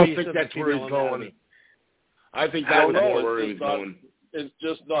some... I don't think that's where he's going. I think that was more where he's going. It's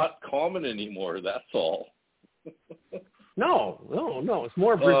just not common anymore, that's all. No. It's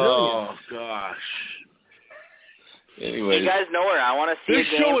more Brazilian. Oh, gosh. Anyway. You guys know where I want to see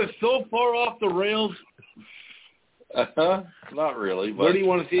this show is so far off the rails. Not really. But where do you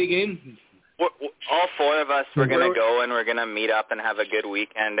want to see a game? All 4 of us, we're going to go and we're going to meet up and have a good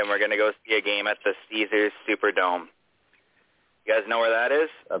weekend, and we're going to go see a game at the Caesars Superdome. You guys know where that is?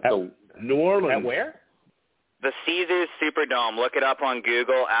 At New Orleans. At where? The Caesars Superdome. Look it up on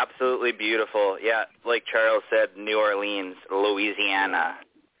Google. Absolutely beautiful. Yeah, like Charles said, New Orleans, Louisiana.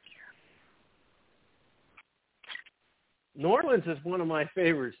 New Orleans is one of my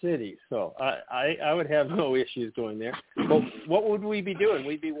favorite cities, so I would have no issues going there. But what would we be doing?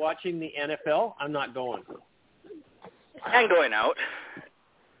 We'd be watching the NFL? I'm not going. And going out.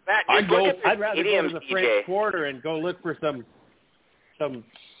 Matt, I'd rather go to the French Quarter and go look for some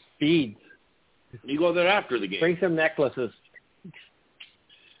beads. You go there after the game. Bring some necklaces.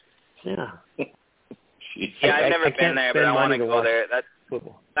 Yeah. Yeah, I've never been there, but I want to go there.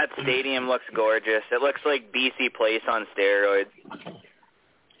 That stadium looks gorgeous. It looks like BC Place on steroids.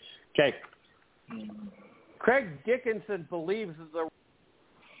 Okay. Craig Dickinson believes the...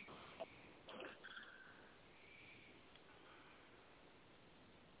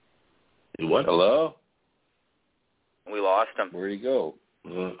 What? Hello? We lost him. Where'd he go?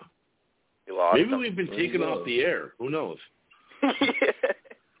 We lost Maybe him. we've been taken off the air. Who knows?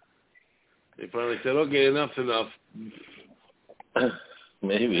 They finally said, okay, enough's enough.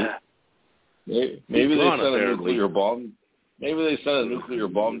 Maybe they sent a nuclear bomb. Maybe they sent a nuclear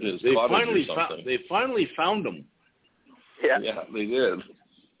bomb to his cottage or something. They finally found him. Yeah, they did.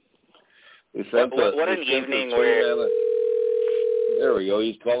 They sent what an evening where... There we go.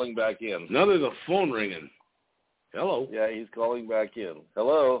 He's calling back in. Now there's a phone ringing. Hello. Yeah, he's calling back in.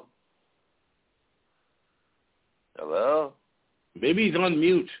 Hello. Hello. Maybe he's on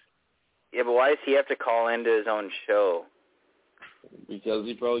mute. Yeah, but why does he have to call into his own show? Because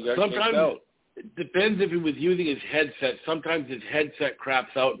he probably got kicked out. It depends if he was using his headset. Sometimes his headset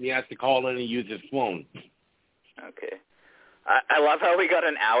craps out and he has to call in and use his phone. Okay. I love how we got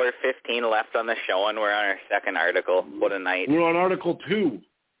an hour 15 left on the show and we're on our second article. What a night. We're on Article 2.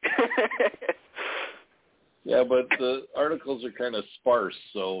 Yeah, but the articles are kind of sparse,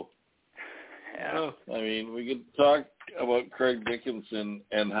 so... Yeah. I mean, we could talk about Craig Dickinson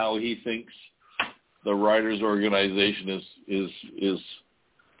and how he thinks the Riders organization is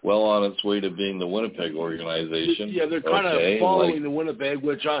well on its way to being the Winnipeg organization. Yeah, they're kind of following the Winnipeg,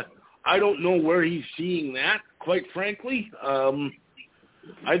 which I don't know where he's seeing that, quite frankly.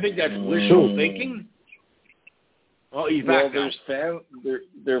 I think that's wishful thinking. Oh, he's back now.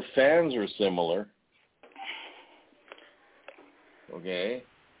 Their fans are similar. Okay.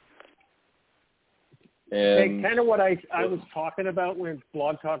 And kind of what I was talking about when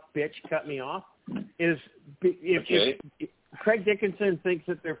Blog Talk Bitch cut me off is if Craig Dickinson thinks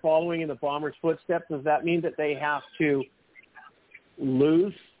that they're following in the Bombers' footsteps, does that mean that they have to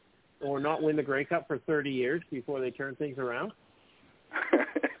lose or not win the Grey Cup for 30 years before they turn things around?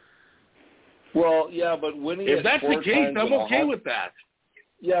 Well, yeah, but winning if that's the case, I'm okay with that.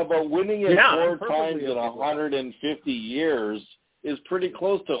 Yeah, but winning it 4 times in 150 years is pretty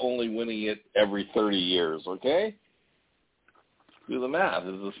close to only winning it every 30 years, okay? Do the math.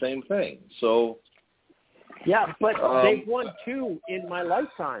 It's the same thing. So... Yeah, but they've won 2 in my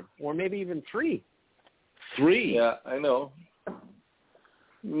lifetime, or maybe even 3. 3? Yeah, I know.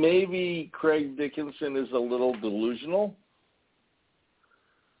 Maybe Craig Dickinson is a little delusional.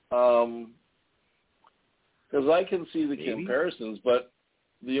 Because I can see the comparisons, but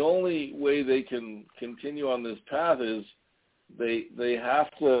the only way they can continue on this path is they have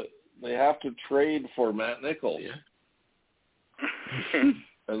to trade for Matt Nichols. Yeah.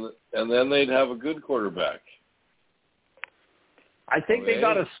 And then they'd have a good quarterback. I think they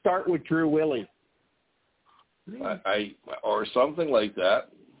got to start with Drew Willie. Or something like that.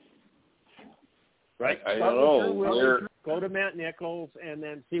 Right. I don't know. Go to Matt Nichols and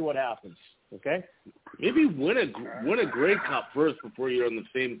then see what happens. Okay. Maybe win a Grey Cup first before you're on the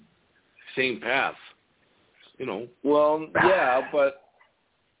same path. You know. Well, yeah, but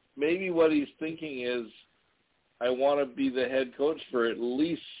maybe what he's thinking is, I want to be the head coach for at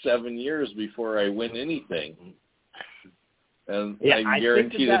least 7 years before I win anything. And I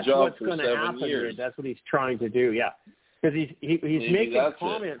guarantee the job for 7 years. That's what he's trying to do, yeah. Because he's making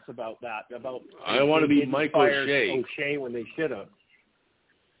comments about that. About I want to be Mike O'Shea when they should have.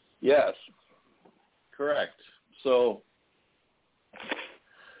 Yes, correct. So,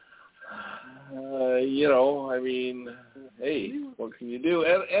 I mean, hey, what can you do?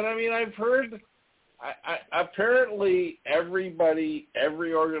 And I mean, I've heard... apparently every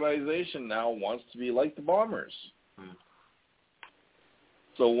organization now wants to be like the Bombers.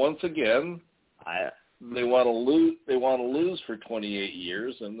 So once again, they want to lose. They want to lose for 28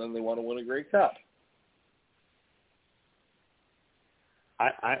 years, and then they want to win a Grey Cup.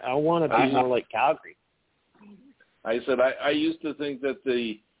 I want to be more like Calgary. I said I used to think that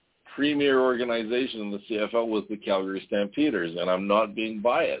the premier organization in the CFL was the Calgary Stampeders, and I'm not being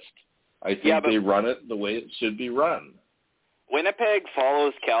biased. I think they run it the way it should be run. Winnipeg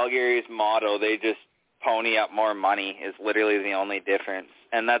follows Calgary's motto. They just pony up more money is literally the only difference,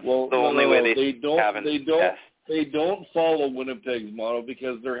 and that's the only way they don't follow Winnipeg's motto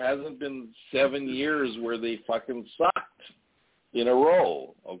because there hasn't been 7 years where they fucking sucked in a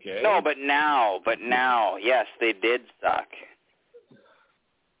row. Okay. No, but now, yes, they did suck.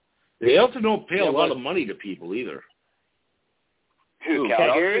 They also don't pay a lot of money to people either. Who,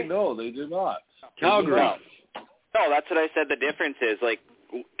 Calgary? No, they do not. Calgary. No, that's what I said the difference is. Like,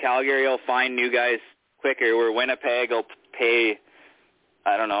 Calgary will find new guys quicker, where Winnipeg will pay,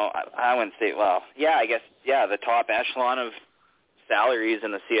 I don't know, I wouldn't say, well, yeah, I guess, yeah, the top echelon of salaries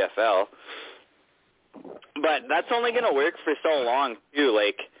in the CFL. But that's only going to work for so long, too.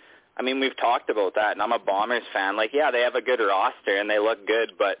 Like, I mean, we've talked about that, and I'm a Bombers fan. Like, yeah, they have a good roster, and they look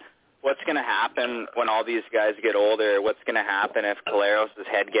good, but what's going to happen when all these guys get older? What's going to happen if Caleros'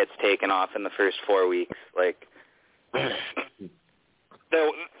 head gets taken off in the first 4 weeks? Like,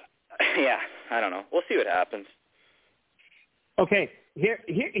 yeah, I don't know. We'll see what happens. Okay,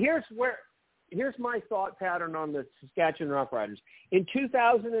 here's my thought pattern on the Saskatchewan Roughriders. In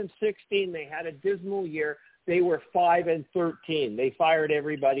 2016, they had a dismal year. They were 5-13. They fired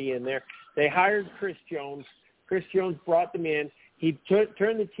everybody in there. They hired Chris Jones. Chris Jones brought them in. He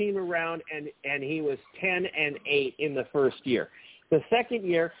turned the team around, and he was 10-8 in the first year. The second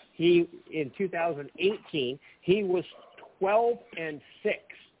year, in 2018, he was 12-6.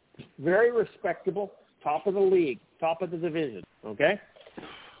 Very respectable, top of the league, top of the division, okay?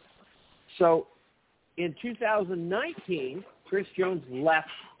 So in 2019, Chris Jones left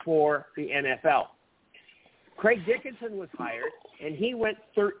for the NFL. Craig Dickinson was hired, and he went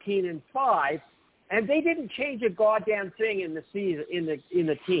 13-5, and they didn't change a goddamn thing in the season in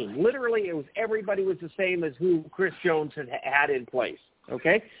the team. Literally, everybody was the same as who Chris Jones had in place.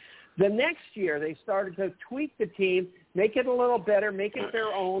 Okay, the next year they started to tweak the team, make it a little better, make it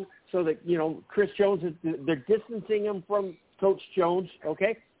their own, so that Chris Jones they're distancing him from Coach Jones.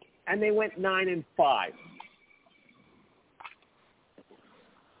 Okay, and they went 9-5.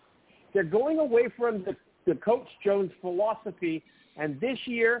 They're going away from the Coach Jones philosophy, and this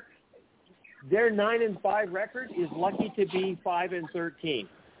year their 9-5 record is lucky to be 5-13.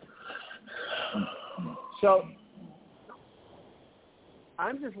 So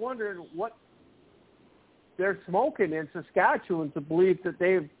I'm just wondering what they're smoking in Saskatchewan to believe that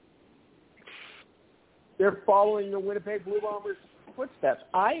they're following the Winnipeg Blue Bombers' footsteps.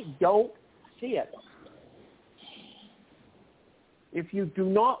 I don't see it. If you do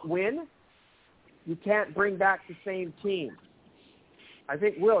not win, you can't bring back the same team. I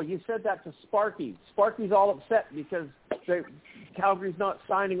think, Will, you said that to Sparky. Sparky's all upset because Calgary's not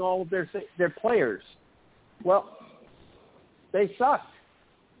signing all of their players. Well, they sucked.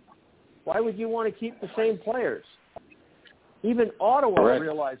 Why would you want to keep the same players? Even Ottawa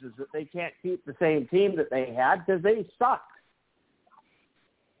realizes that they can't keep the same team that they had because they suck.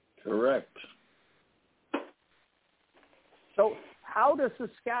 Correct. So how does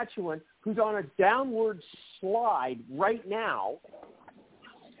Saskatchewan, who's on a downward slide right now,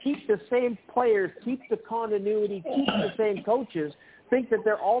 keep the same players, keep the continuity, keep the same coaches, think that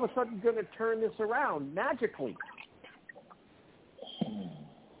they're all of a sudden going to turn this around magically?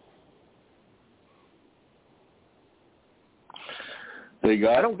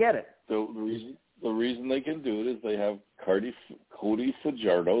 I don't get it. The reason they can do it is they have Cody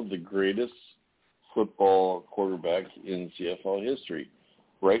Fajardo, the greatest football quarterback in CFL history.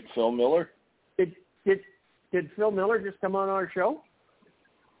 Right, Phil Miller? Did Phil Miller just come on our show?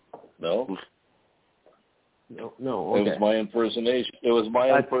 No. No. Okay. It was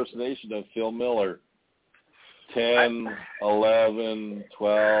my impersonation of Phil Miller. 10, 11,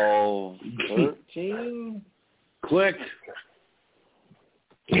 12, 13. Click.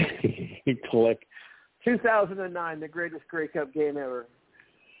 Click. 2009, the greatest Grey Cup game ever.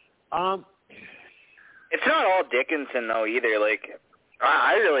 It's not all Dickinson, though, either. Like,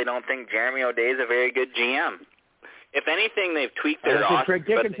 I really don't think Jeremy O'Day's a very good GM. If anything, they've tweaked their roster. Craig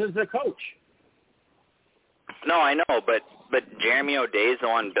Dickinson's the coach. No, I know, but Jeremy O'Day's the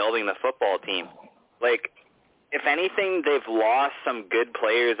one building the football team. Like, if anything, they've lost some good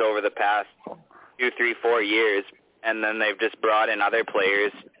players over the past 2, 3, 4 years, and then they've just brought in other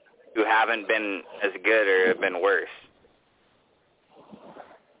players who haven't been as good or have been worse.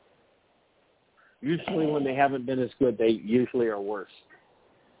 Usually when they haven't been as good, they usually are worse.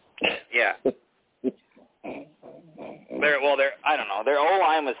 Yeah. I don't know. Their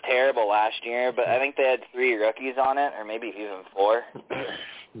O-line was terrible last year, but I think they had 3 rookies on it, or maybe even 4.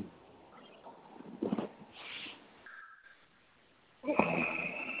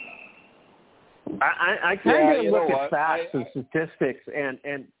 I kind of look at facts and statistics,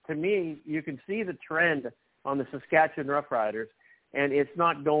 and to me, you can see the trend on the Saskatchewan Roughriders, and it's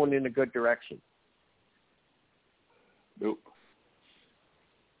not going in a good direction. Nope.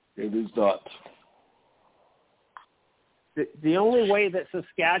 It is not. The only way that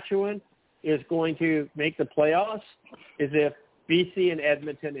Saskatchewan is going to make the playoffs is if BC and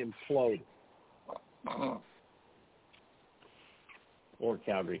Edmonton implode. Or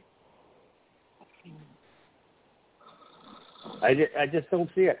Calgary. I just don't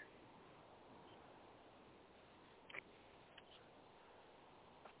see it.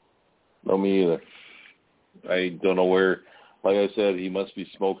 No, me either. I don't know where. Like I said, he must be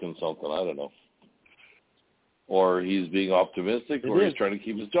smoking something. I don't know. Or he's being optimistic, or he's trying to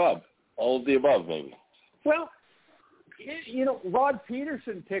keep his job. All of the above, maybe. Well, you know, Rod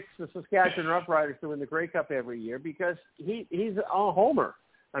Peterson picks the Saskatchewan Roughriders to win the Grey Cup every year because he's a homer.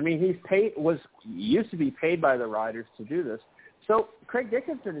 I mean, used to be paid by the Riders to do this. So Craig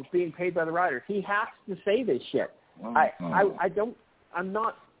Dickinson is being paid by the Riders. He has to say this shit. I'm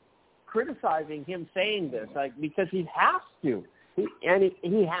not criticizing him saying this, because he has to.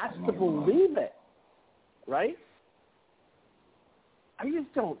 He has to believe it. Right? I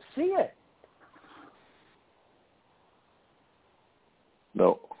just don't see it.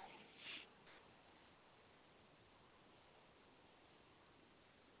 No.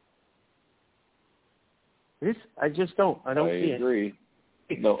 I just don't. I don't see it. I agree.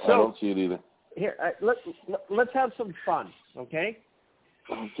 No, so, I don't see it either. Here, let's have some fun, okay?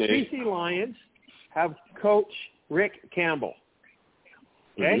 Okay. BC Lions have Coach Rick Campbell.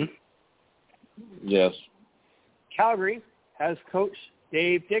 Okay? Mm-hmm. Yes. Calgary has Coach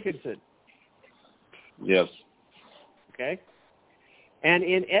Dave Dickinson. Yes. Okay? And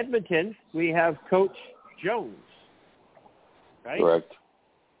in Edmonton, we have Coach Jones. Right? Correct.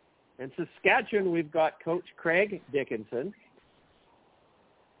 In Saskatchewan, we've got Coach Craig Dickinson.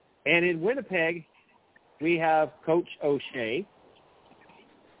 And in Winnipeg, we have Coach O'Shea.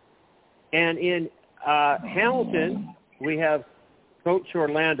 And in Hamilton, we have Coach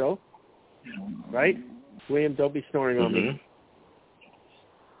Orlando. Right? William, don't be snoring on me.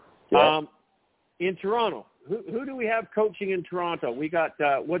 Yeah. In Toronto, who do we have coaching in Toronto? We got,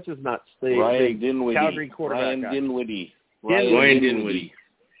 what's his nuts? Ryan the Dinwiddie. Calgary quarterback Ryan guy. Dinwiddie. Ryan Dinwiddie.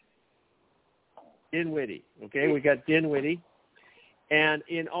 Dinwiddie. Okay, we got Dinwiddie. And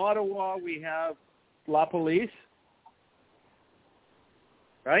in Ottawa, we have La Police.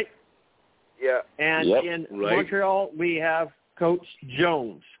 Right? Yeah. And in Montreal, we have Coach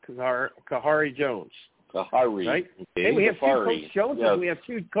Jones, Kahari Jones. Kahari. Right? Okay. Hey, we have two Coach Joneses. Yes. We have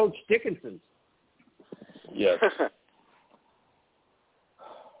two Coach Dickinsons. Yes.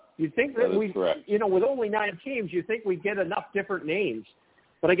 You'd think that we, correct. with only 9 teams, you'd think we'd get enough different names,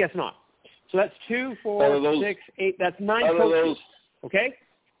 but I guess not. So that's 2, 4, 6, 8. That's 9 coaches. Okay?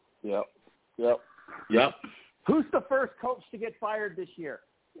 Yep. Who's the first coach to get fired this year?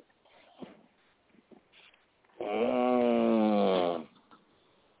 I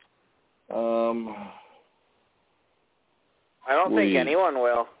don't think anyone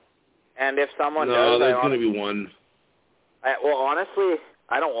will. And if someone does, no, there's going to be one. Honestly,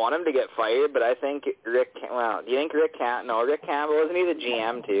 I don't want him to get fired, but I think Rick. Well, do you think Rick Campbell? No, Rick Campbell, isn't he the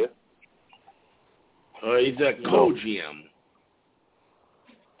GM too? He's a co-GM.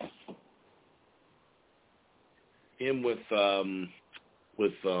 Him with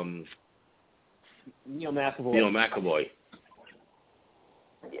Neil McAvoy. Neil McAvoy.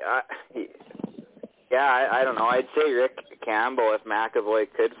 Yeah, I don't know. I'd say Rick Campbell if McAvoy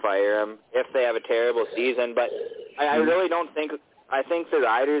could fire him if they have a terrible season. But I really don't think. I think the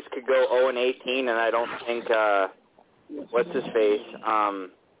Riders could go 0-18, and I don't think what's his face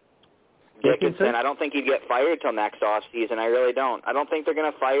Dickinson. I don't think he'd get fired till next off season. I really don't. I don't think they're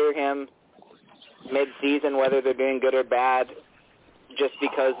going to fire him mid-season, whether they're doing good or bad, just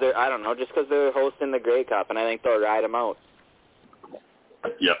because they're hosting the Grey Cup, and I think they'll ride him out.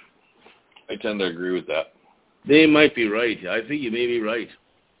 Yep. I tend to agree with that. They might be right. I think you may be right.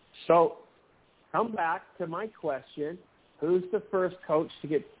 So, come back to my question. Who's the first coach to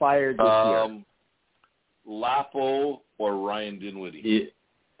get fired this year? Lapo or Ryan Dinwiddie? Yeah.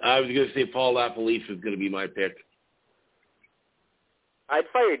 I was going to say Paul LaPolice is going to be my pick. I'd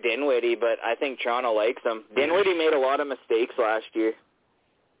fire Dinwiddie, but I think Toronto likes him. Dinwiddie made a lot of mistakes last year.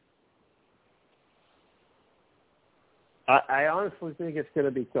 I honestly think it's going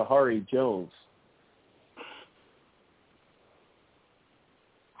to be Kahari Jones.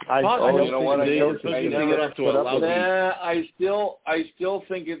 You know what? I still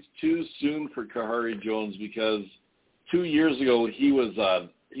think it's too soon for Kahari Jones because 2 years ago he was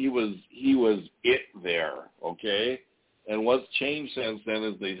it there, okay? And what's changed since then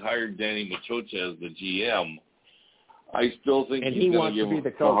is they hired Danny Machocha as the GM. I still think he's going to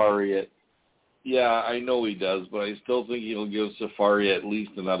give Safari Yeah, I know he does, but I still think he'll give Safari at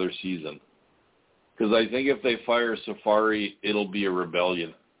least another season. Because I think if they fire Safari, it'll be a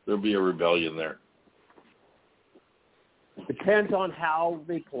rebellion. There'll be a rebellion there. Depends on how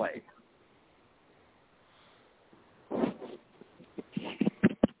they play.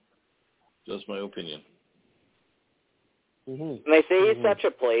 Just my opinion. Mm-hmm. And they say he's such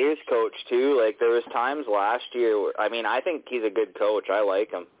a player's coach, too. Like, there was times last year where, I mean, I think he's a good coach. I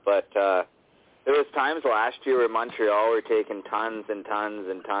like him. But there was times last year where Montreal were taking tons and tons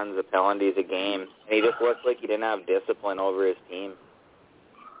and tons of penalties a game. And he just looked like he didn't have discipline over his team.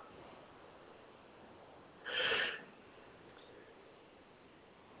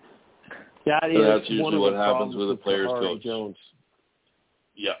 That's usually what happens with a player's coach. Jones.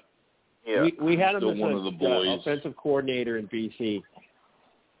 Yeah. Yeah. We had him as one of the boys. Offensive coordinator in BC.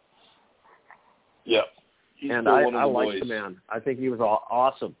 Yeah. And I like the man. I think he was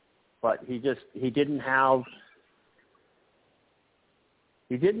awesome. But he didn't have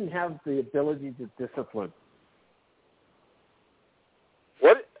the ability to discipline.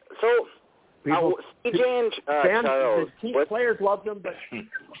 What? So, CJ and Charles. Players loved him, but...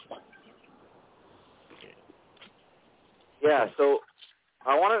 Yeah, so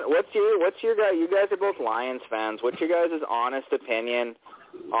I want to. What's your guy? You guys are both Lions fans. What's your guys' honest opinion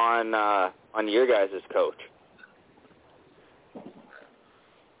on your guys' coach?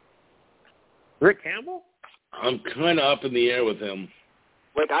 Rick Campbell? I'm kind of up in the air with him.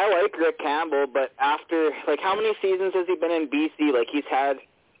 Like, I like Rick Campbell, but after, like, how many seasons has he been in BC? Like,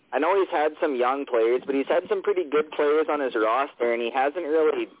 I know he's had some young players, but he's had some pretty good players on his roster, and he hasn't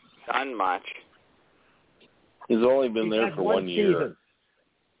really done much. He's only been there for 1 year. Season.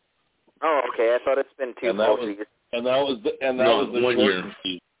 Oh, okay. I thought it's been two full seasons. And that was the 1 year.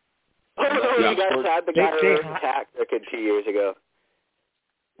 Season. Oh, no, you guys had the guy who attacked 2 years ago.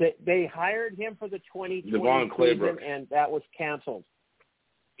 They hired him for the 2020 season, and that was canceled.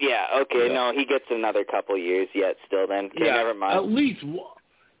 Yeah, okay. Yeah. No, he gets another couple years yet still then. Okay, yeah, never mind. At least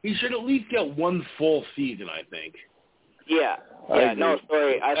he should at least get one full season, I think. Yeah. Yeah, no,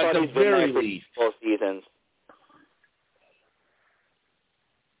 sorry. I thought he's been there for full seasons.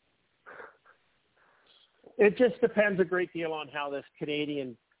 It just depends a great deal on how this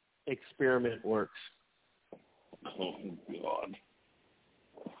Canadian experiment works. Oh, God.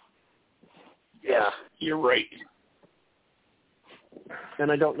 Yeah. You're right.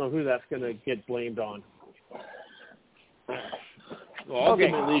 And I don't know who that's going to get blamed on. Well,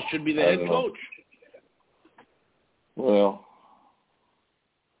 ultimately, it should be the head coach. Well.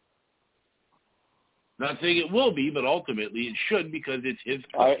 Not saying it will be, but ultimately it should because it's his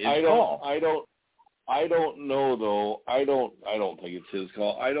call. I don't know though. I don't think it's his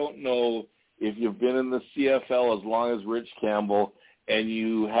call. I don't know if you've been in the CFL as long as Rich Campbell and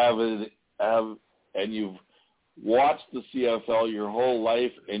you and you've watched the CFL your whole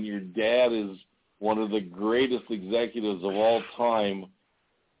life and your dad is one of the greatest executives of all time.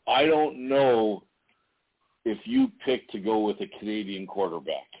 I don't know if you pick to go with a Canadian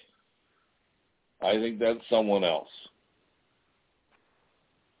quarterback. I think that's someone else.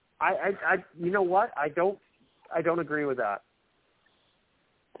 I you know what? I don't agree with that.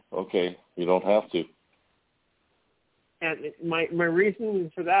 Okay, you don't have to. And my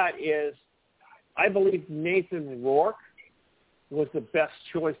reason for that is I believe Nathan Rourke was the best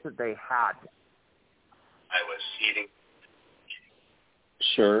choice that they had. I was eating.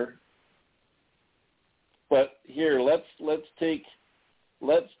 Sure. But here, let's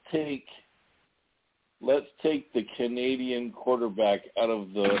take the Canadian quarterback out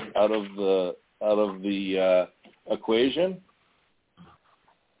of the equation.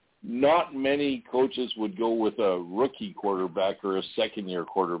 Not many coaches would go with a rookie quarterback or a second-year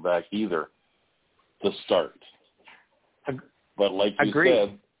quarterback either to start. But like you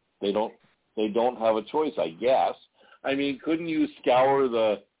said, they don't have a choice, I guess. I mean, couldn't you scour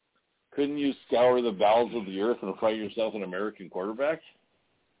the bowels of the earth and find yourself an American quarterback?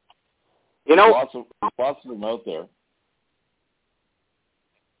 You know, lots of them out there.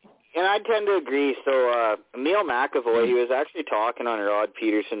 And I tend to agree. So Emil McAvoy, he was actually talking on Rod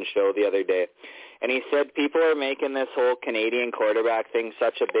Peterson's show the other day, and he said people are making this whole Canadian quarterback thing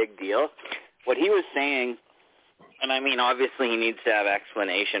such a big deal. What he was saying, and I mean, obviously he needs to have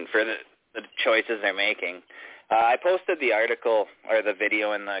explanation for the choices they're making. I posted the article or the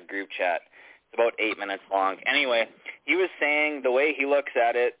video in the group chat. It's about 8 minutes long. Anyway, he was saying the way he looks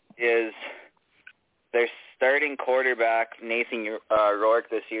at it is their starting quarterback, Nathan Rourke,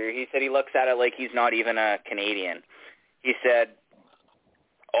 this year, he said he looks at it like he's not even a Canadian. He said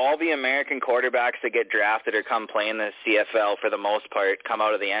all the American quarterbacks that get drafted or come play in the CFL for the most part come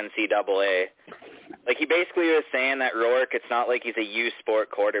out of the NCAA. Like, he basically was saying that Rourke, it's not like he's a U Sport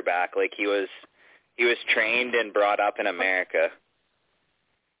quarterback. Like, he was trained and brought up in America.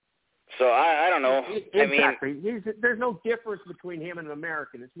 So I don't know. Exactly. There's no difference between him and an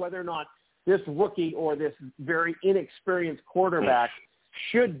American. It's whether or not this rookie or this very inexperienced quarterback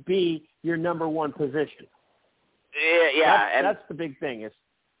should be your number one position. Yeah, that's the big thing.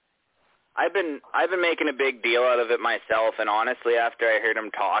 I've been making a big deal out of it myself, and honestly, after I heard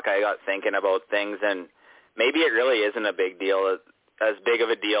him talk, I got thinking about things, and maybe it really isn't a big deal, as big of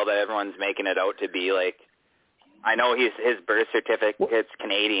a deal that everyone's making it out to be. Like, I know his birth certificate's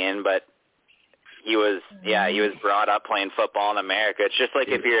Canadian, but he was brought up playing football in America. It's just like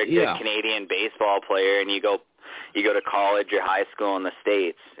if you're a good Canadian baseball player and you go to college or high school in the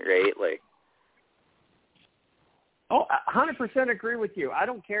States, right? Like. Oh, 100% agree with you. I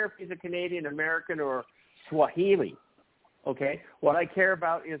don't care if he's a Canadian, American, or Swahili, okay? What I care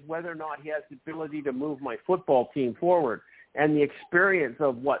about is whether or not he has the ability to move my football team forward. And the experience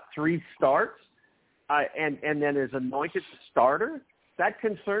of, 3 starts, and then is anointed starter, that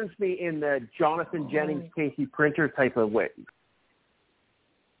concerns me in the Jonathan Jennings, Casey Printer type of way.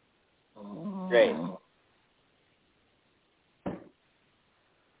 Great.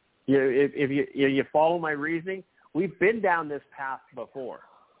 If you follow my reasoning, we've been down this path before.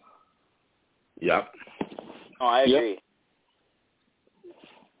 Yep. Oh, I agree. Yep.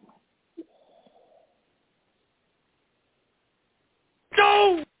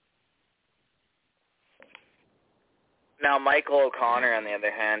 Go! Now, Michael O'Connor, on the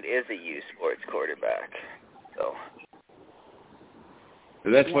other hand, is a U Sports quarterback. So.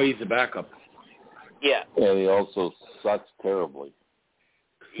 That's why he's a backup. Yeah. And he also sucks terribly.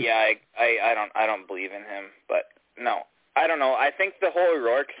 Yeah, I don't believe in him, but no, I don't know. I think the whole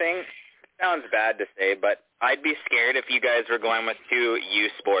Rourke thing sounds bad to say, but I'd be scared if you guys were going with 2 U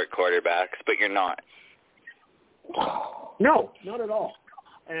Sport quarterbacks, but you're not. No, not at all.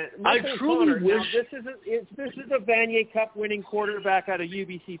 I truly wish this is a Vanier Cup winning quarterback out of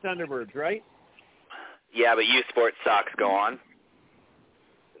UBC Thunderbirds, right? Yeah, but U Sport sucks. Go on.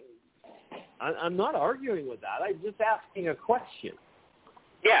 I'm not arguing with that. I'm just asking a question.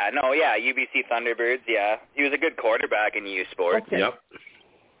 UBC Thunderbirds, yeah. He was a good quarterback in U Sports. Okay. Yep.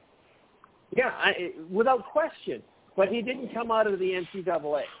 Yeah, without question. But he didn't come out of the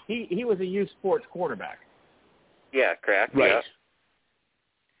NCAA. He was a U Sports quarterback. Yeah, correct. Right. Yeah.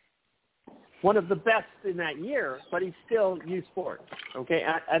 One of the best in that year, but he's still U Sports. Okay,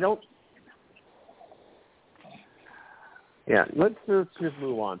 I don't. Yeah, let's just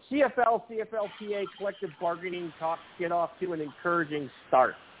move on. CFLPA collective bargaining talks get off to an encouraging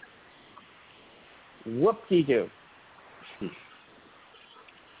start. Whoop-de-doo.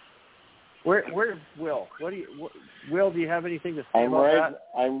 Where's Will? Will, do you have anything to say about that?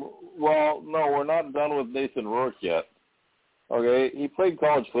 Well, no, we're not done with Nathan Rourke yet. Okay, he played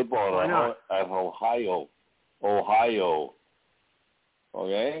college football at Ohio.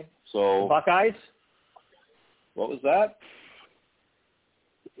 Okay, so Buckeyes. What was that?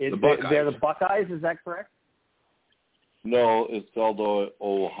 They're the Buckeyes, is that correct? No, it's called the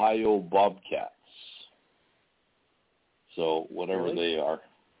Ohio Bobcats. So whatever they are.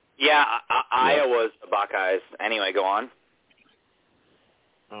 Yeah, Iowa's the Buckeyes. Anyway, go on.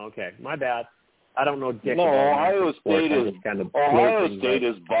 Okay, my bad. I don't know dick. No, Ohio State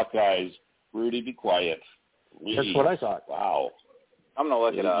is Buckeyes. Rudy, be quiet. Please. That's what I thought. Wow. I'm going to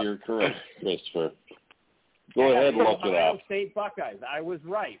look it up. You're correct, Christopher. Go ahead and look it up. Ohio State Buckeyes. I was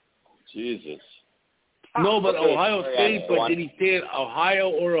right. Jesus. No, but Ohio State, but did he say Ohio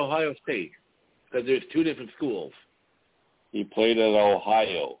or Ohio State? Because there's 2 different schools. He played at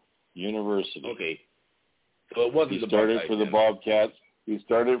Ohio University. Okay. So it wasn't he started for the Bobcats. He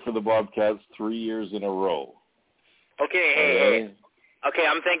started for the Bobcats 3 years in a row. Okay, hey. Okay,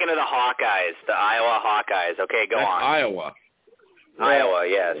 I'm thinking of the Hawkeyes, the Iowa Hawkeyes. Okay, go on. Iowa. Iowa,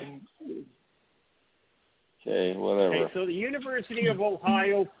 yes. Okay, whatever. Okay, so the University of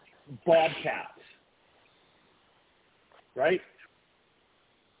Ohio Bobcats, right?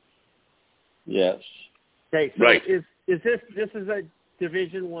 Yes. Okay, so right. Is this is a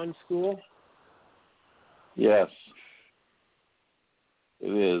Division I school? Yes.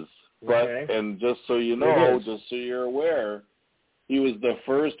 It is. But Okay. And just so you know, just so you're aware, he was the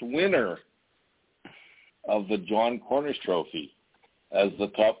first winner of the John Cornish Trophy as the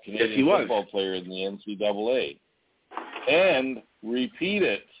top Canadian football player in the NCAA, and repeat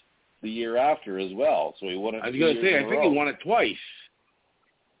it the year after as well. So he won it. I was going to say, I think he won it twice.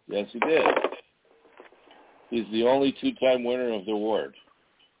 Yes, he did. He's the only two-time winner of the award.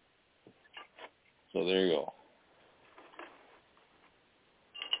 So there you go.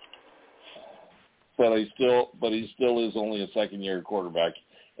 But he still is only a second-year quarterback,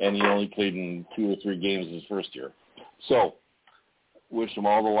 and he only played in 2 or 3 games his first year. So, wish him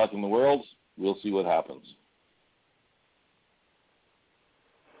all the luck in the world. We'll see what happens.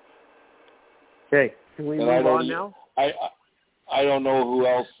 Okay, can we move on now? I don't know who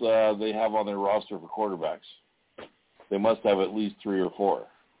else they have on their roster for quarterbacks. They must have at least 3 or 4.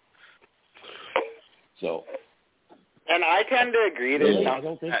 So. And I tend to agree. I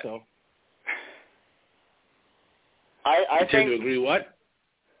don't think so. I tend to agree what?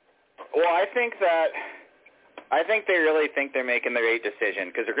 Well, I think they really think they're making the right decision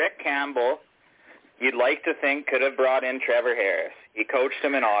because Rick Campbell, you'd like to think, could have brought in Trevor Harris. He coached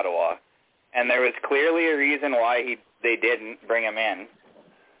him in Ottawa, and there was clearly a reason why they didn't bring him in.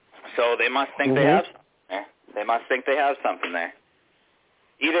 So they must think they have something there. They must think they have something there.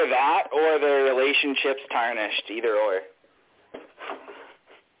 Either that or their relationship's tarnished, either or.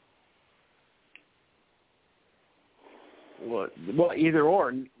 Well, either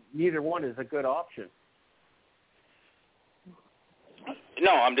or. Neither one is a good option.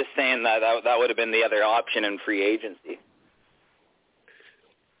 No, I'm just saying that would have been the other option in free agency.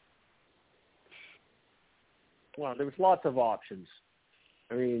 Well, there was lots of options.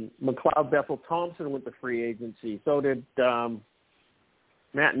 I mean, McLeod Bethel Thompson went to free agency. So did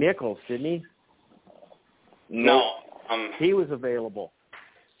Matt Nichols, didn't he? No. He was available.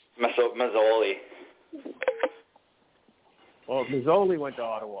 Mazzoli. Well, Mazzoli went to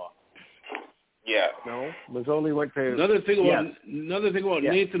Ottawa. Yeah. No, Mazzoli went to... Another thing about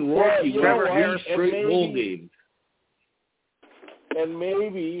Nathan Rourke, he won 3 straight bowl games. And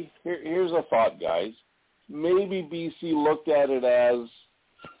maybe, here's a thought, guys. Maybe BC looked at it as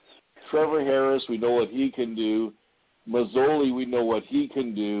Trevor Harris, we know what he can do. Mazzoli, we know what he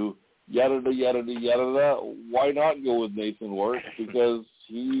can do. Yada, yada, yada. Why not go with Nathan Rourke? Because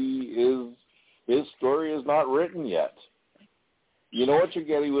his story is not written yet. You know what you're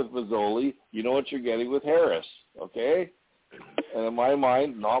getting with Mazzoli. You know what you're getting with Harris, okay? And in my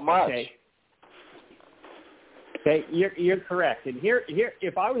mind, not much. Okay, you're correct. And here,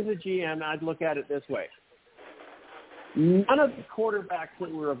 if I was a GM, I'd look at it this way. None of the quarterbacks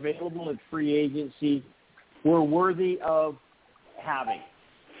that were available at free agency were worthy of having,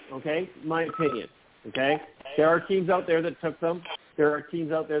 okay? My opinion, okay? There are teams out there that took them. There are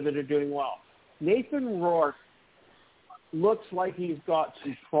teams out there that are doing well. Nathan Rourke looks like he's got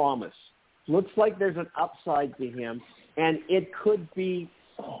some promise. Looks like there's an upside to him, and it could be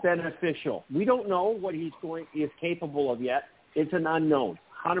beneficial. We don't know what is capable of yet. It's an unknown,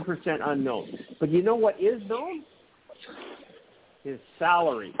 100% unknown. But you know what is known? His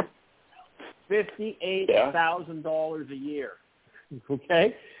salary, $58,000 a year.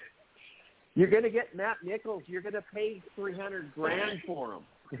 Okay, you're going to get Matt Nichols. You're going to pay $300,000 for him,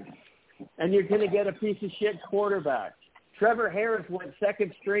 and you're going to get a piece of shit quarterback. Trevor Harris went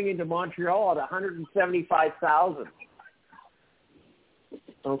second string into Montreal at $175,000.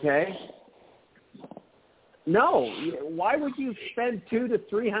 Okay. No, why would you spend $200,000 to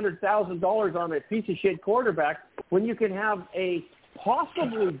 $300,000 on a piece of shit quarterback when you can have a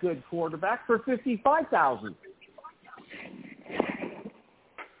possibly good quarterback for $55,000?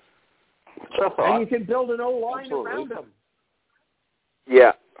 And you can build an O-line around him.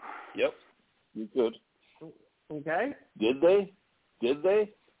 Yeah. Yep. You could. Okay. Did they?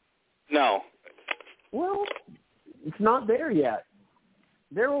 No. Well, it's not there yet.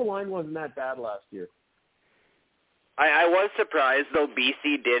 Their O-line wasn't that bad last year. I was surprised, though,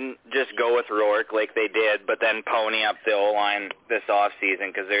 BC didn't just go with Rourke like they did, but then pony up the O-line this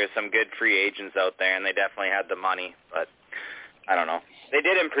offseason because there's some good free agents out there, and they definitely had the money. But I don't know. They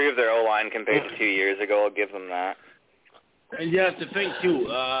did improve their O-line compared to 2 years ago. I'll give them that. And you have to think, too,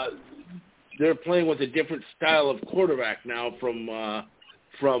 they're playing with a different style of quarterback now from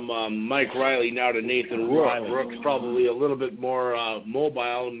Mike Riley now to Nathan Rourke. Rourke's probably a little bit more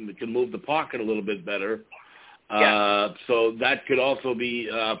mobile and can move the pocket a little bit better. So that could also be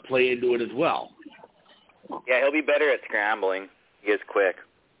play into it as well. Yeah, he'll be better at scrambling. He is quick.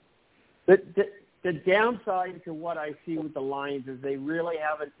 The downside to what I see with the Lions is they really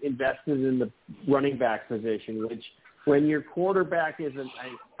haven't invested in the running back position, which when your quarterback is an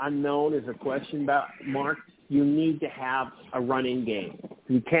unknown, is a question mark, you need to have a running game.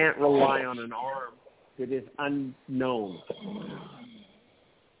 You can't rely on an arm that is unknown.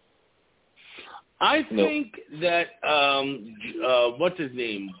 I think that what's his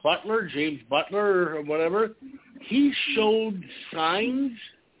name, James Butler or whatever, he showed signs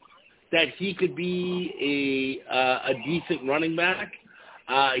that he could be a decent running back.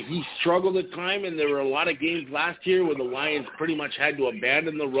 He struggled at times, and there were a lot of games last year where the Lions pretty much had to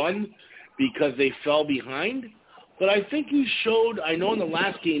abandon the run because they fell behind. But I think he showed, I know in the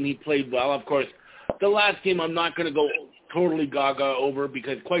last game he played well. Of course, the last game I'm not going to go totally gaga over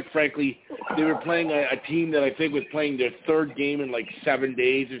because, quite frankly, they were playing a team that I think was playing their third game in like 7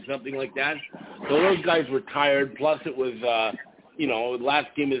 days or something like that. So those guys were tired. Plus it was, last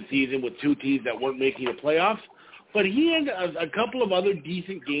game of the season with two teams that weren't making the playoffs. But he had a couple of other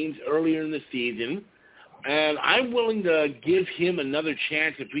decent games earlier in the season, and I'm willing to give him another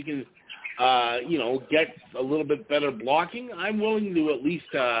chance if we can, get a little bit better blocking. I'm willing to at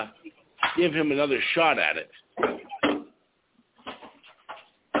least give him another shot at it.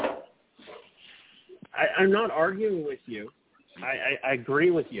 I'm not arguing with you. I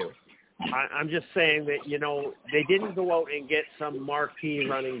agree with you. I'm just saying that, they didn't go out and get some marquee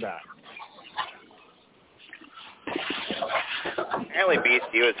running back. Apparently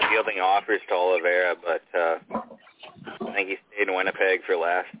BC was fielding offers to Oliveira, but I think he stayed in Winnipeg for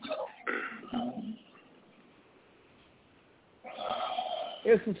less.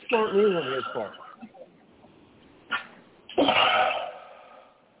 It's a smart move on his part.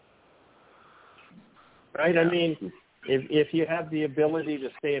 Right? I mean, if you have the ability to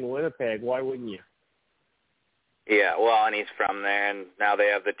stay in Winnipeg, why wouldn't you? Yeah, well, and he's from there, and now they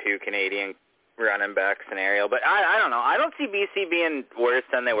have the two Canadian running back scenario. But I don't know. I don't see BC being worse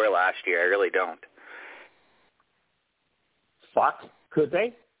than they were last year. I really don't. Fuck. Could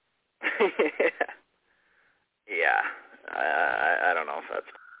they? Yeah. I don't know if that's...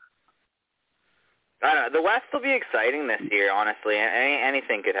 I don't know. The West will be exciting this year, honestly.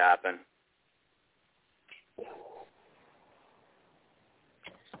 Anything could happen.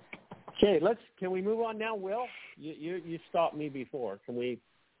 Okay, can we move on now, Will? You stopped me before.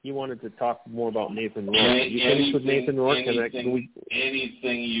 You wanted to talk more about Nathan Rourke. You finished with Nathan Rourke?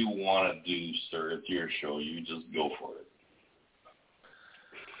 Anything you want to do, sir, it's your show. You just go for it.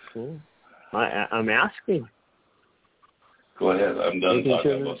 Cool. I'm asking. Go ahead. I'm done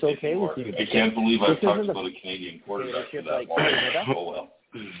talking about Nathan okay Rourke. I can't believe I've talked about a Canadian quarterback for that long. Oh, well.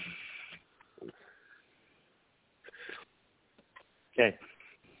 Okay.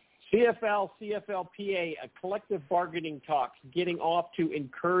 CFLPA, a collective bargaining talks getting off to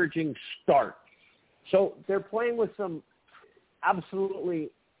encouraging start. So they're playing with some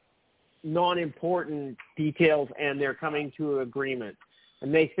absolutely non-important details, and they're coming to an agreement.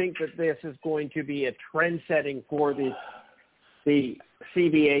 And they think that this is going to be a trend-setting for the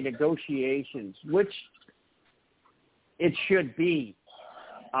CBA negotiations, which it should be.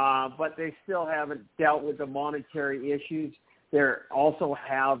 But they still haven't dealt with the monetary issues. They also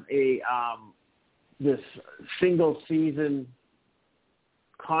have this single season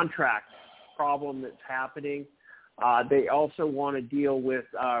contract problem that's happening. They also want to deal with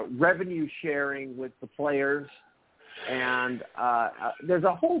revenue sharing with the players. And there's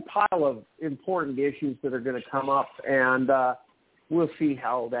a whole pile of important issues that are going to come up, and we'll see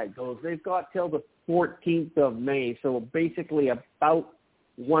how that goes. They've got till the 14th of May, so basically about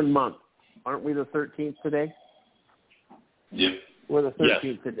 1 month. Aren't we the 13th today? Yep. We're the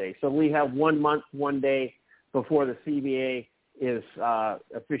 13th today. So we have 1 month, 1 day before the CBA is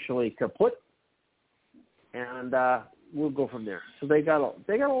officially kaput, and we'll go from there. So they got a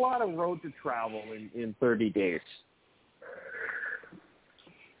lot of road to travel in 30 days.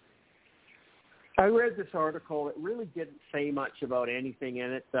 I read this article. It really didn't say much about anything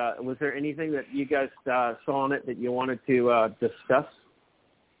in it. Was there anything that you guys saw in it that you wanted to discuss?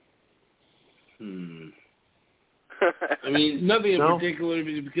 I mean, nothing in particular,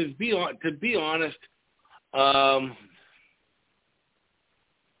 because to be honest,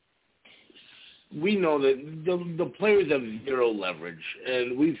 we know that the players have zero leverage,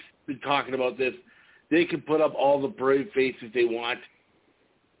 and we've been talking about this. They can put up all the brave faces they want.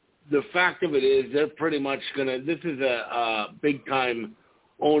 The fact of it is they're pretty much this is a big-time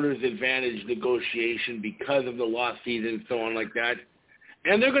owner's advantage negotiation because of the lost season and so on like that.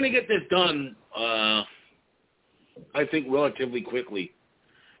 And they're going to get this done, I think, relatively quickly,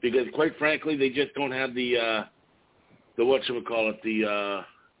 because quite frankly, they just don't have the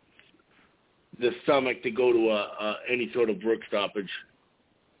stomach to go to any sort of work stoppage.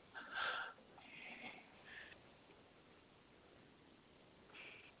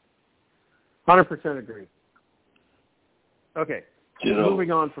 $100% agree. Okay,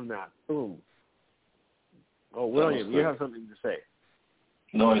 moving on from that. Boom. Oh, William, you have something to say.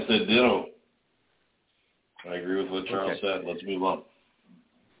 No, I said ditto. I agree with what Charles said. Let's move on.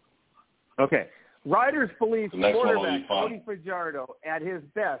 Okay. Riders believe The next one will quarterback be fun. Cody Fajardo at his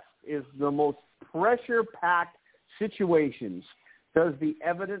best is the most pressure-packed situations. Does the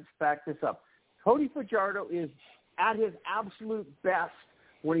evidence back this up? Cody Fajardo is at his absolute best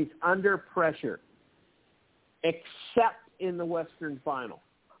when he's under pressure, except in the Western Final.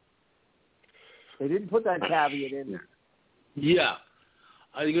 They didn't put that caveat in there. Yeah.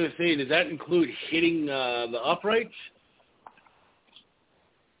 I was going to say, does that include hitting the uprights?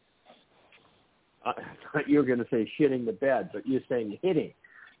 I thought you were going to say shitting the bed, but you're saying hitting.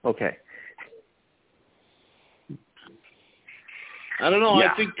 Okay. I don't know.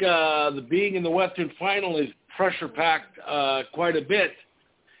 Yeah. I think the being in the Western Final is pressure-packed quite a bit.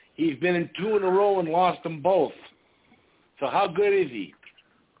 He's been in 2 in a row and lost them both. So how good is he?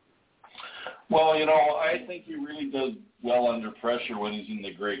 Well, I think he really does well under pressure when he's in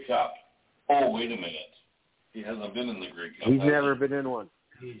the Grey Cup. Oh, wait a minute. He hasn't been in the Grey Cup. He's never been in one.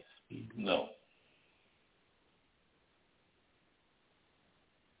 No.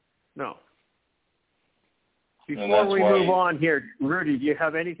 No. Before we move on here, Rudy, do you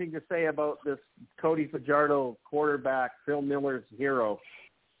have anything to say about this Cody Fajardo quarterback, Phil Miller's hero?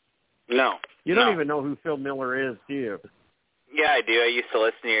 No. You don't even know who Phil Miller is, do you? Yeah, I do. I used to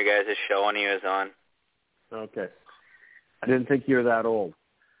listen to your guys' show when he was on. Okay. I didn't think you were that old.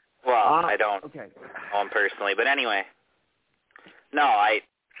 Well, I don't know him personally. But anyway, no,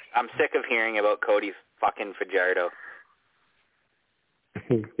 I'm sick of hearing about Cody fucking Fajardo.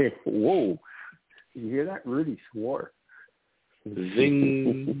 Whoa. You hear that? Rudy swore.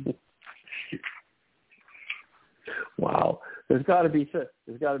 Zing. Wow. There's got to be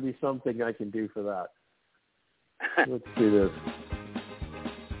something I can do for that. Let's do this.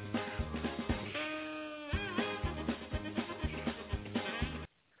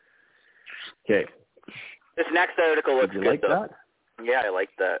 Okay. This next article looks Did you good, like though. that? Yeah, I like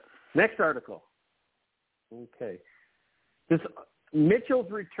that. Next article. Okay. This Mitchell's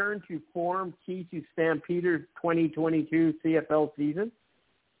return to form key to Stampeders' 2022 CFL season.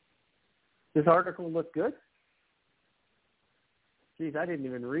 This article looked good. Geez, I didn't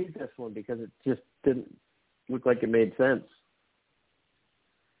even read this one because it just didn't look like it made sense.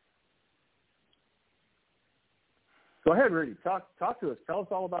 Go ahead, Rudy. Talk to us. Tell us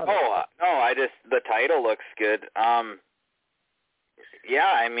all about it. No, the title looks good.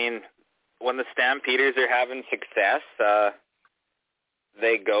 Yeah, I mean, when the Stampeders are having success,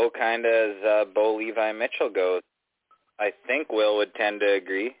 they go kind of as Bo Levi Mitchell goes. I think Will would tend to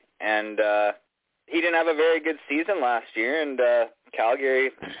agree. And he didn't have a very good season last year, and Calgary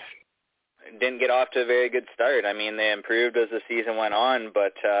didn't get off to a very good start. I mean, they improved as the season went on,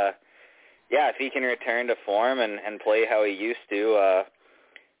 but yeah, if he can return to form and play how he used to,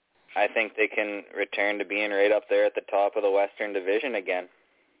 I think they can return to being right up there at the top of the Western Division again.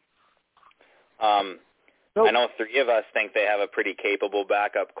 I know 3 of us think they have a pretty capable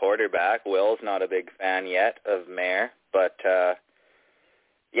backup quarterback. Will's not a big fan yet of Mayer, but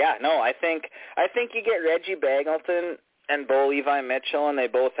yeah, no, I think you get Reggie Bagleton and Bo Levi Mitchell, and they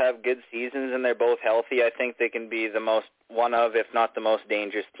both have good seasons, and they're both healthy. I think they can be one of, if not the most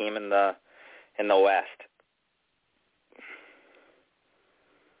dangerous team in the West.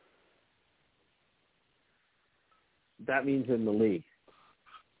 That means in the league.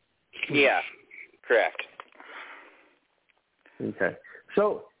 Yeah, correct. Okay.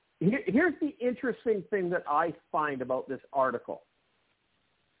 So here's the interesting thing that I find about this article.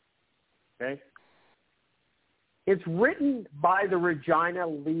 Okay. It's written by the Regina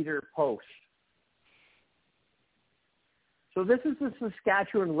Leader-Post. So this is the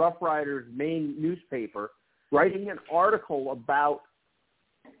Saskatchewan Roughriders' main newspaper writing an article about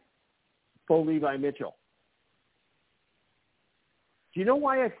Bo Levi Mitchell. Do you know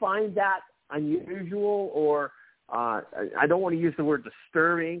why I find that unusual, or I don't want to use the word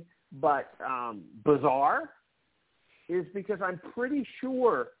disturbing, but bizarre? Is because I'm pretty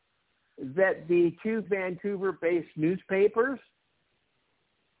sure that the 2 Vancouver-based newspapers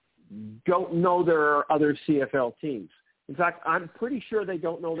don't know there are other CFL teams. In fact, I'm pretty sure they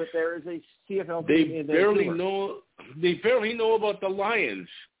don't know that there is a CFL team in Vancouver. They barely know about the Lions.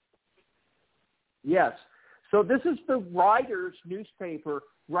 Yes. So this is the Riders newspaper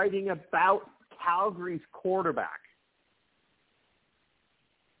writing about Calgary's quarterback.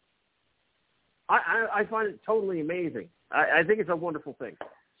 I find it totally amazing. I think it's a wonderful thing,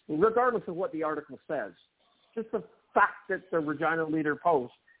 regardless of what the article says. Just the fact that the Regina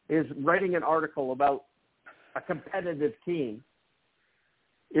Leader-Post is writing an article about a competitive team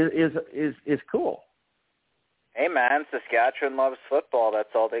is cool. Hey, man, Saskatchewan loves football. That's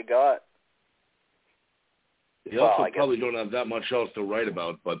all they got. They also probably don't have that much else to write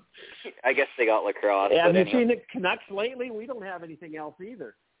about, but I guess they got lacrosse. Have you seen the Canucks lately? We don't have anything else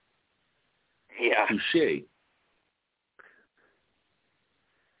either. Yeah. Touché.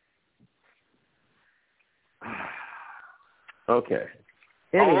 Okay.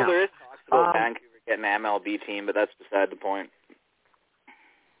 Anyhow, there is talks about Vancouver getting an MLB team, but that's beside the point.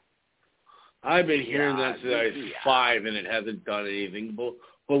 I've been hearing that since I was 5, and it hasn't done anything.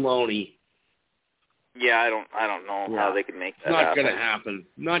 Baloney. Yeah, I don't know how they could make that happen.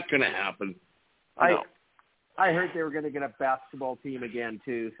 Not going to happen. I heard they were going to get a basketball team again,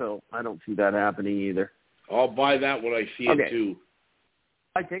 too, so I don't see that happening either. I'll buy that when I see it, too.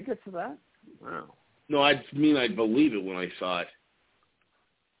 I think it's that? Wow. No, I mean I'd believe it when I saw it.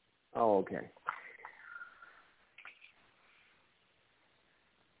 Oh, okay.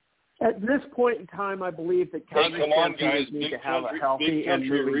 At this point in time, I believe that Calgary Stampeders need to have a healthy and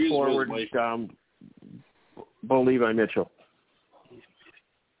moving forward Bo Levi Mitchell.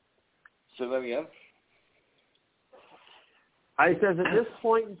 Say that again? I says at this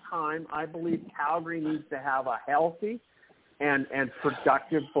point in time, I believe Calgary needs to have a healthy and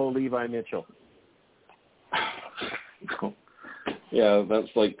productive Bo Levi Mitchell. Yeah, that's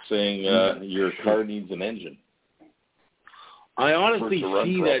like saying your car needs an engine. I honestly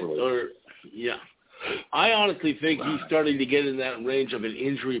see that, I honestly think he's starting to get in that range of an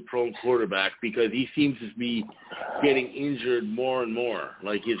injury-prone quarterback because he seems to be getting injured more and more.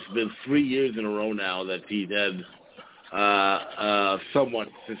 Like it's been 3 years in a row now that he's had somewhat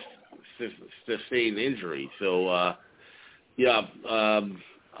sustained injury. So,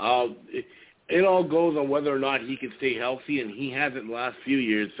 it all goes on whether or not he can stay healthy, and he hasn't the last few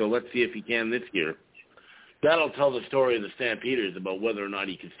years. So let's see if he can this year. That'll tell the story of the Stampeders about whether or not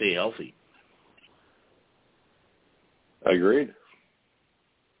he can stay healthy. Agreed.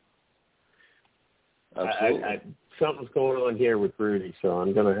 Absolutely. Something's going on here with Rudy, so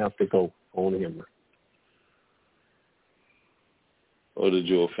I'm going to have to go phone him. Oh, did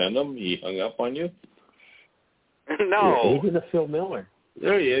you offend him? He hung up on you? No. He did a Phil Miller.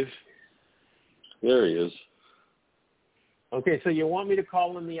 There he is. There he is. Okay, so you want me to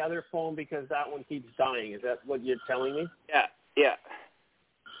call him the other phone because that one keeps dying. Is that what you're telling me? Yeah.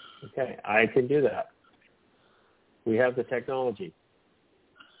 Okay, I can do that. We have the technology.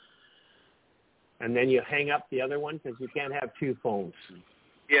 And then you hang up the other one because you can't have two phones.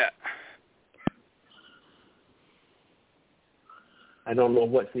 Yeah. I don't know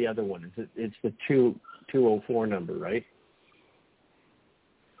what's the other one. It's the 204 number, right?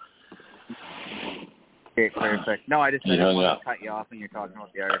 Okay, perfect. No, I just didn't want to cut you off when you're talking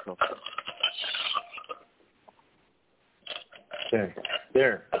about the article. Okay.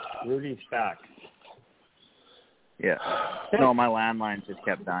 There. Rudy's back. Yeah. No, my landline just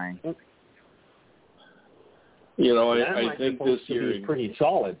kept dying. You know, I think this year is pretty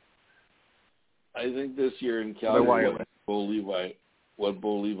solid. I think this year in Calgary, what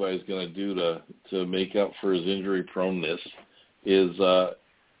Bo Levi is going to do to make up for his injury proneness is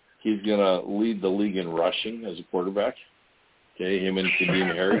he's going to lead the league in rushing as a quarterback. Okay, him and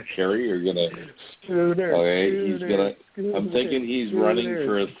Kadeem Carey are going to. Okay, he's going to. I'm thinking he's running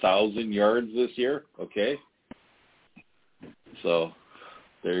for 1,000 yards this year. Okay, so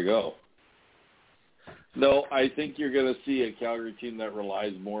there you go. No, I think you're going to see a Calgary team that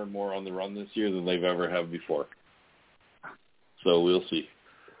relies more and more on the run this year than they've ever have before. So we'll see.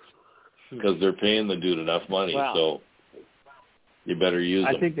 Because they're paying the dude enough money, so you better use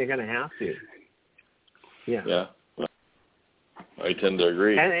them. I think they're going to have to. Yeah. Yeah. I tend to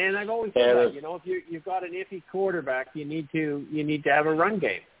agree. And I've always said that, you know, if you've got an iffy quarterback, you need to have a run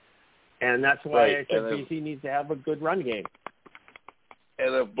game. And that's why I said BC needs to have a good run game.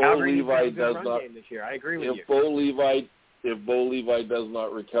 And if Bo Levi does not, this year. I agree with you. If Bo Levi does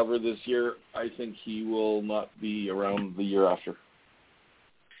not recover this year, I think he will not be around the year after.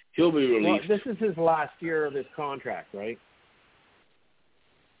 He'll be released. Well, this is his last year of his contract, right?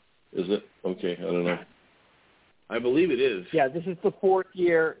 Is it? Okay, I don't know. I believe it is. Yeah, this is the 4th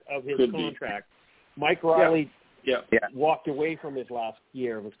year of his contract. Mike Riley walked away from his last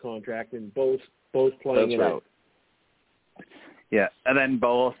year of his contract, and both playing it out. Yeah, and then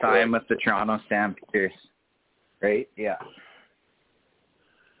Bo will sign with the Toronto Stampeders, right? Yeah.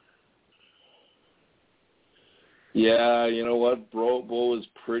 Yeah, you know what? Bo is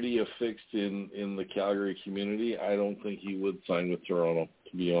pretty affixed in the Calgary community. I don't think he would sign with Toronto,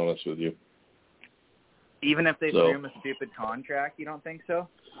 to be honest with you. Even if they threw him a stupid contract, you don't think so?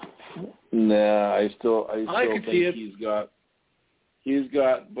 Nah, I still think he's got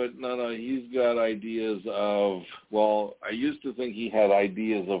ideas of, well, I used to think he had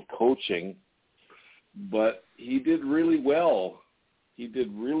ideas of coaching, but he did really well. He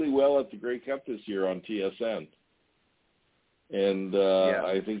did really well at the Grey Cup this year on TSN. And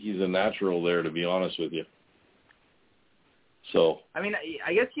I think he's a natural there, to be honest with you. So I mean,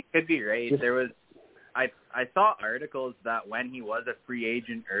 I guess you could be right. There was, I saw articles that when he was a free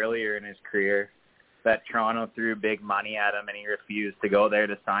agent earlier in his career, that Toronto threw big money at him and he refused to go there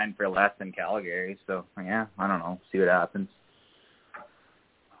to sign for less than Calgary. So yeah, I don't know. See what happens.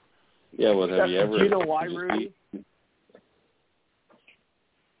 Yeah, what have you ever? Do you know why, Rudy?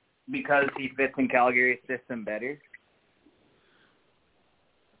 Because he fits in Calgary's system better.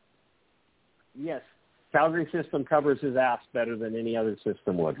 Yes. Calgary system covers his ass better than any other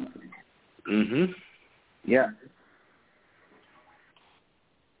system would. Mm-hmm. Yeah.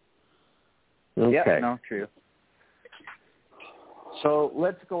 Okay. Yeah, no, true. So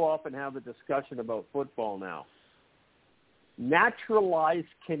let's go off and have a discussion about football now. Naturalized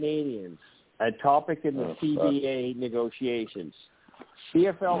Canadians, a topic in the CBA negotiations.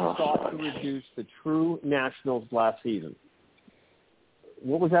 CFL sought to reduce the true nationals last season.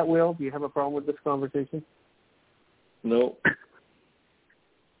 What was that, Will? Do you have a problem with this conversation? No.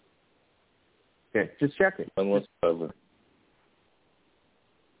 Okay, just checking. Whatsoever.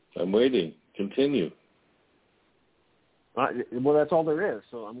 I'm waiting. Continue. Well, that's all there is.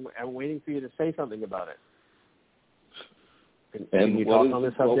 So I'm waiting for you to say something about it. Can you talk on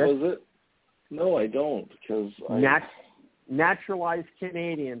this subject? What was it? No, I don't, because Naturalized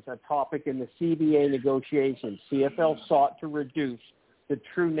Canadians, a topic in the CBA negotiations. CFL sought to reduce the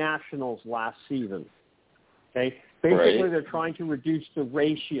true nationals last season. Okay, basically they're trying to reduce the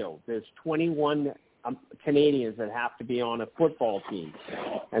ratio. There's 21 Canadians that have to be on a football team,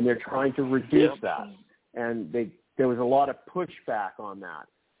 and they're trying to reduce that. And there was a lot of pushback on that.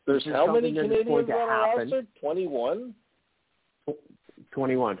 There's how many Canadians on our roster? 21?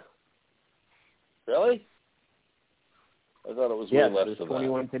 21. Really? I thought it was way less than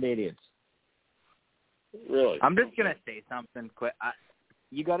 21 Canadians. Really? I'm just going to say something quick.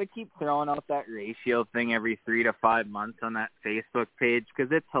 You got to keep throwing out that ratio thing every 3 to 5 months on that Facebook page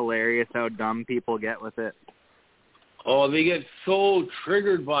because it's hilarious how dumb people get with it. Oh, they get so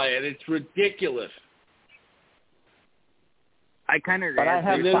triggered by it. It's ridiculous. I kind of But I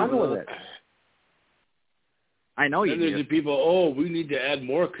have fun with it. I know you do. And there's the people, we need to add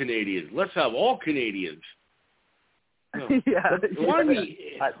more Canadians. Let's have all Canadians. No. Yeah.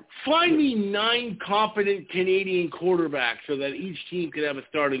 Find me 9 competent Canadian quarterbacks so that each team can have a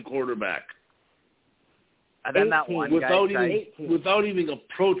starting quarterback. And then that one without even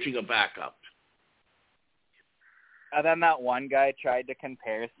approaching a backup. And then that one guy tried to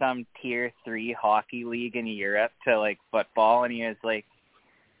compare some Tier 3 hockey league in Europe to, like, football, and he was like,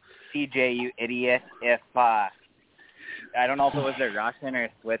 CJ, you idiot, if, I don't know if it was the Russian or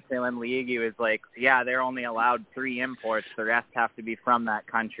Switzerland league, he was like, yeah, they're only allowed 3 imports, the rest have to be from that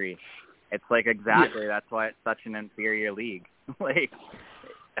country. It's like, exactly, that's why it's such an inferior league. Like,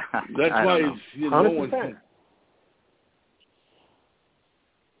 that's why no one.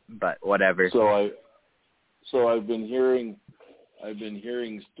 But whatever. So I've been hearing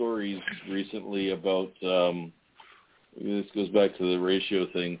stories recently about this goes back to the ratio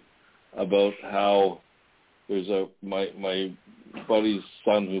thing about how there's my buddy's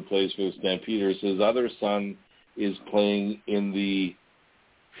son who plays for the Stampeders. His other son is playing in the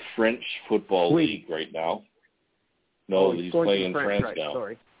French football league right now. No, he's playing in France now.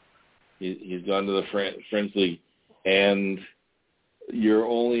 Sorry. He's gone to the French league, and you're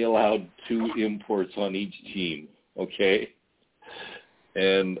only allowed 2 imports on each team, okay?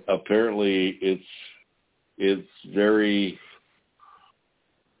 And apparently it's very,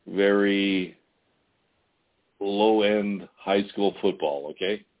 very low-end high school football,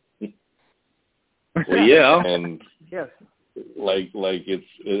 okay? Well, yeah. And yes. Like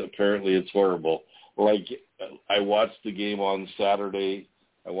apparently it's horrible. Like, I watched the game on Saturday.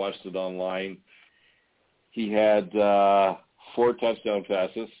 I watched it online. He had 4 touchdown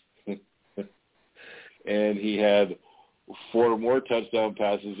passes, and he had 4 more touchdown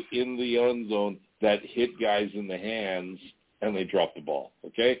passes in the end zone that hit guys in the hands, and they dropped the ball,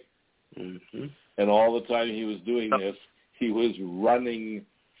 okay? Mm-hmm. And all the time he was doing this, he was running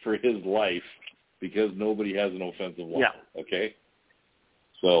for his life because nobody has an offensive line, okay?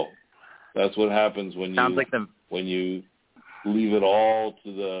 So that's what happens when when you leave it all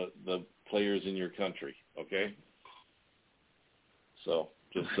to the players in your country, okay? So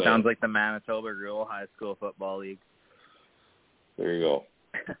just saying. Sounds like the Manitoba Rural High School Football League. There you go.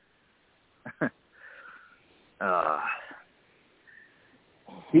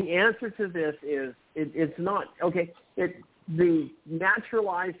 The answer to this is it's not okay. The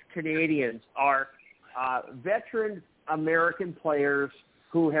naturalized Canadians are veteran American players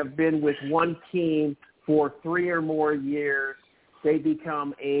who have been with one team for 3 or more years, they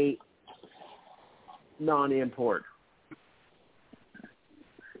become a non-import.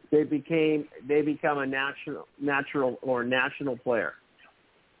 They become a national player.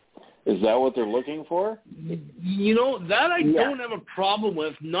 Is that what they're looking for? That I don't have a problem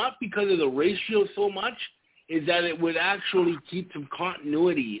with, not because of the ratio so much, is that it would actually keep some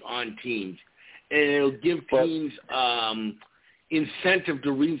continuity on teams. And it'll give teams incentive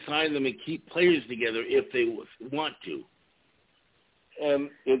to re-sign them and keep players together if they want to. And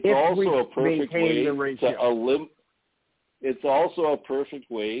it's also a perfect way to It's also a perfect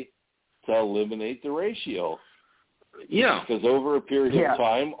way to eliminate the ratio. Yeah. Because over a period of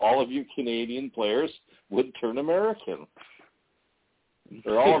time, all of you Canadian players would turn American.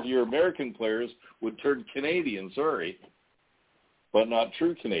 Or all of your American players would turn Canadian, but not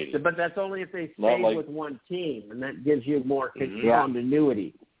true Canadian. But that's only if they stay with one team, and that gives you more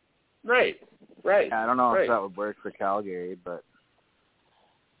continuity. Right. Yeah, I don't know if that would work for Calgary, but...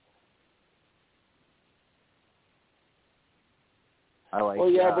 but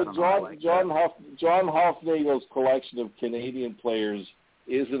John Hofnagel's collection of Canadian players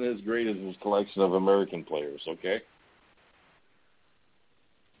isn't as great as his collection of American players, okay?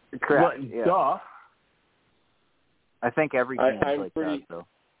 Correct. Duh. I think every team is like that, though.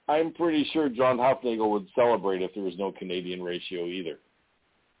 I'm pretty sure John Hofnagel would celebrate if there was no Canadian ratio either.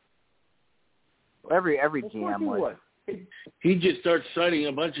 Every GM would. He'd just start signing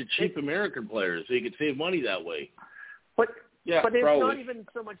a bunch of cheap American players so he could save money that way. But it's probably. not even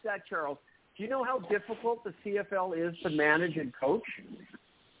so much that, Charles. Do you know how difficult the CFL is to manage and coach?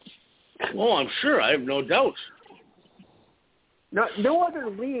 Oh, I'm sure. I have no doubt. No other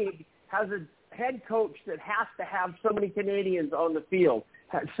league has a head coach that has to have so many Canadians on the field,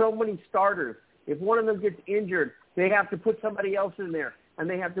 so many starters. If one of them gets injured, they have to put somebody else in there, and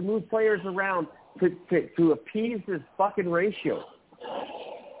they have to move players around to appease this fucking ratio.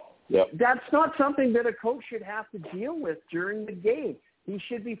 Yep. That's not something that a coach should have to deal with during the game. He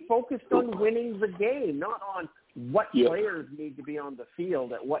should be focused on winning the game, not on what players need to be on the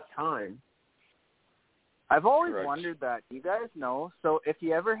field at what time. I've always wondered that. You guys know, so if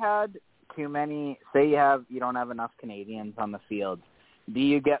you ever had too many, say you don't have enough Canadians on the field, do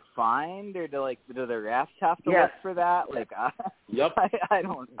you get fined, or do the refs have to look for that? Yep. I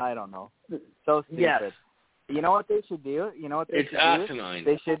don't know. So stupid. Yes. You know what they should do? It's asinine.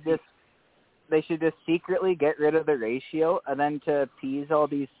 They should just secretly get rid of the ratio, and then to appease all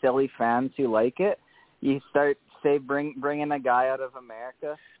these silly fans who like it, you start bringing a guy out of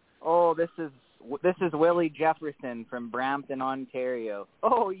America. Oh, this is Willie Jefferson from Brampton, Ontario.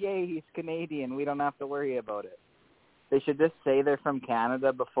 Oh, yay, he's Canadian. We don't have to worry about it. They should just say they're from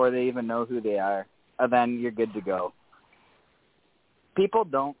Canada before they even know who they are, and then you're good to go. People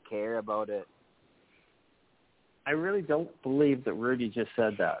don't care about it. I really don't believe that Rudy just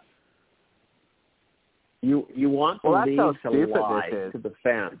said that. You want the league to lie to the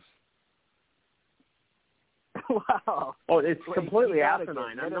fans. Wow. Oh, it's completely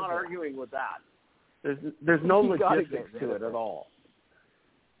asinine. I'm not arguing with that. There's no logistics to it at all.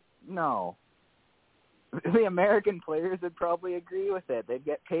 No. The American players would probably agree with it. They'd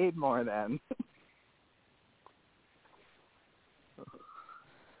get paid more then.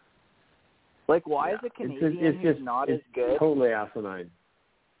 Why is a Canadian who's not as good totally asinine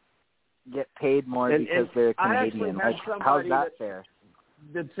get paid more because they're Canadian? How's that fair?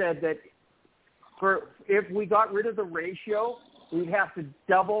 That said that if we got rid of the ratio, we'd have to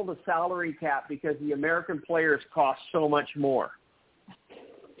double the salary cap because the American players cost so much more.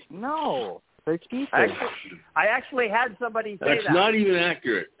 No, they're cheaper. I actually had somebody say That's not even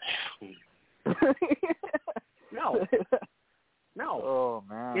accurate. No. Oh,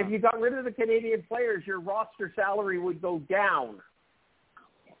 man. If you got rid of the Canadian players, your roster salary would go down.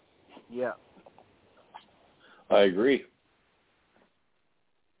 Yeah. I agree.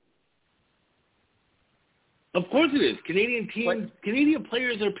 Of course it is. Canadian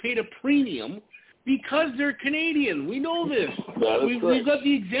players are paid a premium because they're Canadian. We know this. We've got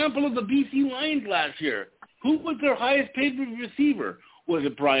the example of the BC Lions last year. Who was their highest paid receiver? Was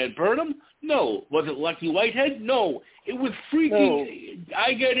it Brian Burnham? No. Was it Lucky Whitehead? No. It was freaking,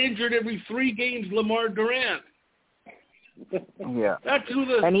 I get injured every 3 games, Lamar Durant. Yeah. That's who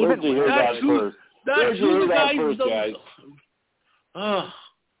the... And even... That's who the guys...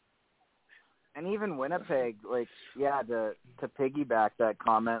 And even Winnipeg, to piggyback that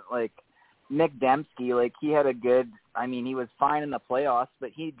comment, Nick Dembski, he had a good, he was fine in the playoffs,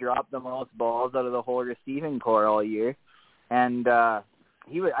 but he dropped the most balls out of the whole receiving core all year. And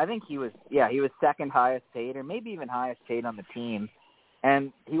I think he was second highest paid, or maybe even highest paid on the team.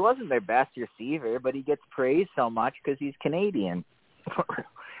 And he wasn't their best receiver, but he gets praised so much because he's Canadian.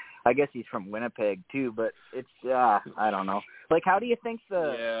 I guess he's from Winnipeg too, but it's I don't know. Like, how do you think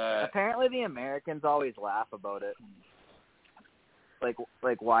apparently the Americans always laugh about it.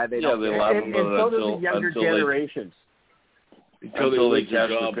 Like why they don't. They laugh about and it so do the younger generations. Until they cash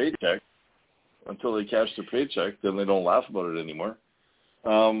their paycheck. Until they cash their paycheck, then they don't laugh about it anymore.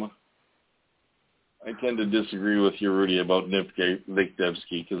 I tend to disagree with you, Rudy, about Nick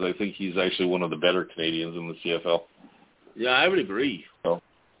Devsky, because I think he's actually one of the better Canadians in the CFL. Yeah, I would agree. So.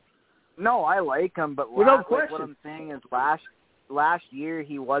 No, I like him, but what I'm saying is last year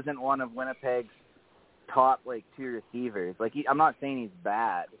he wasn't one of Winnipeg's top, 2 receivers. I'm not saying he's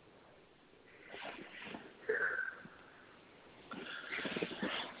bad.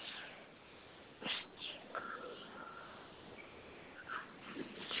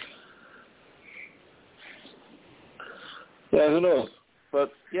 Yeah, who knows?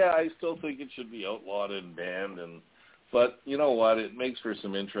 But, I still think it should be outlawed and banned. But you know what? It makes for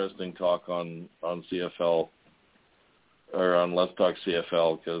some interesting talk on CFL, or on Let's Talk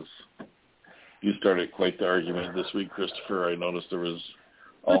CFL, because you started quite the argument this week, Christopher. I noticed there was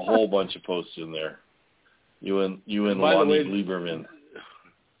a whole bunch of posts in there. You and Lonnie Lieberman.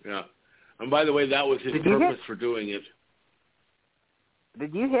 Yeah. And by the way, that was his purpose for doing it.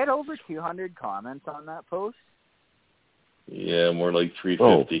 Did you hit over 200 comments on that post? Yeah, more like 350.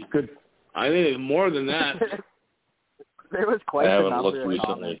 Oh, good. I think it's more than that. There was quite a number of recently.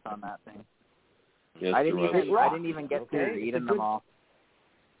 comments on that thing. Yes, I didn't even get to reading them all.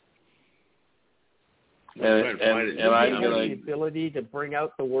 And I'm going the ability to bring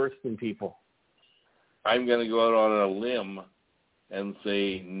out the worst in people. I'm going to go out on a limb and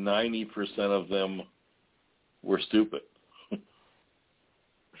say 90% of them were stupid.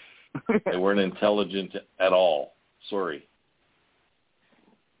 They weren't intelligent at all. Sorry.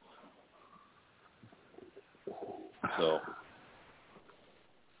 So,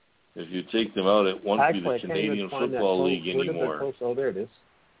 if you take them out, it won't be the Canadian Football League anymore. Oh, there it is.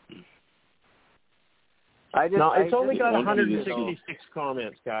 It's only got 166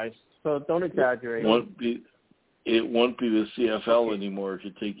 comments, guys. So don't exaggerate. It won't be the CFL anymore if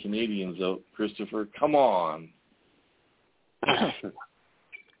you take Canadians out, Christopher. Come on.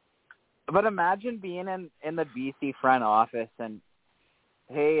 But imagine being in the BC front office and,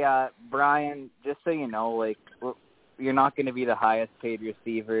 hey, Brian, just so you know, you're not going to be the highest paid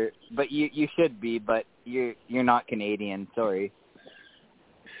receiver, but you should be, but you're not Canadian. Sorry.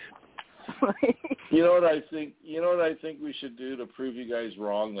 You know what I think? You know what I think we should do to prove you guys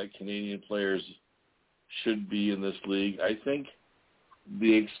wrong that Canadian players should be in this league? I think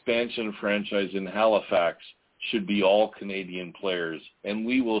the expansion franchise in Halifax should be all Canadian players, and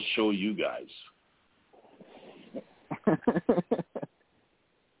we will show you guys.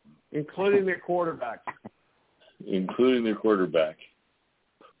 Including their quarterback. Including their quarterback.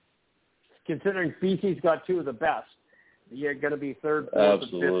 Considering BC's got 2 of the best, you're going to be third.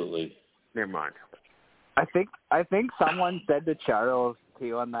 Absolutely. Never mind. I think someone said to Charles,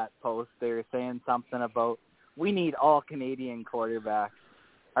 too, on that post, they were saying something about, we need all Canadian quarterbacks.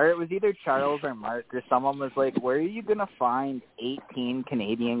 Or it was either Charles or Mark, or someone was like, where are you going to find 18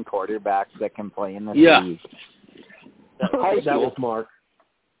 Canadian quarterbacks that can play in this league? That was Mark.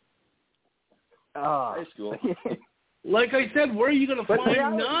 Oh. High school. Like I said, where are you going to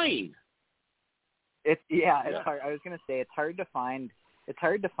find 9? It's hard. I was going to say it's hard to find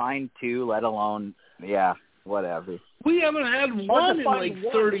 2, let alone whatever. We haven't had one in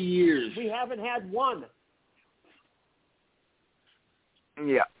 30 years. We haven't had one.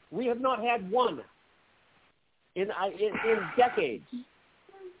 Yeah. We have not had one in decades.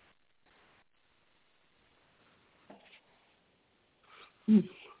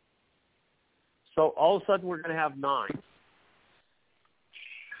 So all of a sudden we're going to have 9.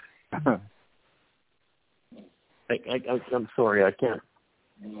 I'm sorry, I can't.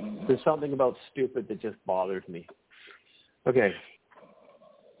 There's something about stupid that just bothers me. Okay.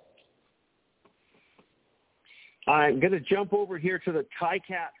 I'm going to jump over here to the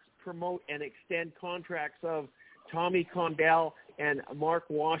Ticats promote and extend contracts of Tommy Condell and Mark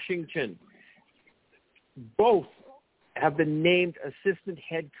Washington. Both have been named assistant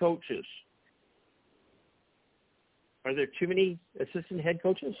head coaches. Are there too many assistant head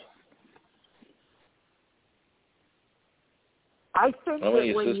coaches? I think how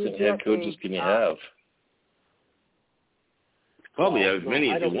many assistant head coaches can you have? Probably as many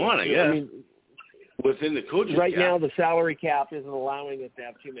as you want, I guess. I mean, within the coaches right cap. Now, the salary cap isn't allowing us to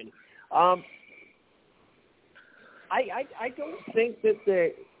have too many. I don't think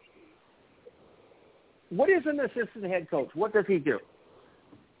that what is an assistant head coach? What does he do?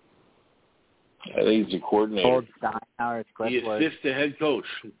 I think he's a coordinator. He assists the head coach.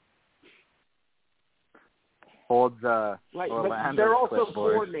 Holds right, but they're also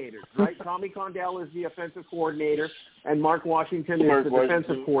coordinators, right? Tommy Condell is the offensive coordinator, and Mark Washington is the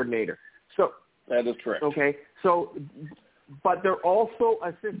defensive coordinator. So that is correct. Okay, so but they're also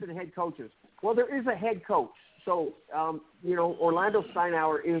assistant head coaches. Well, there is a head coach. So Orlando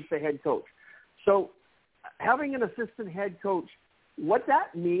Steinauer is the head coach. So having an assistant head coach, what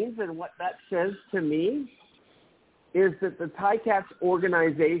that means and what that says to me is that the Ticats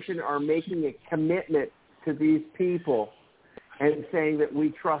organization are making a commitment to these people and saying that we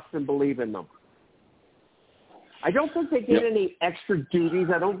trust and believe in them. I don't think they get any extra duties.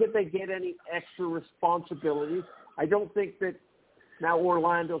 I don't think they get any extra responsibilities. I don't think that now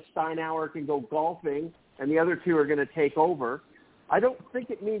Orlando Steinauer can go golfing and the other two are going to take over. I don't think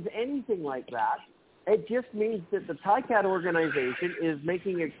it means anything like that. It just means that the Ticat organization is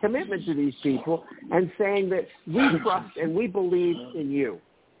making a commitment to these people and saying that we trust and we believe in you.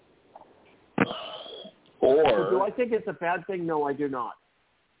 Or do I think it's a bad thing? No, I do not.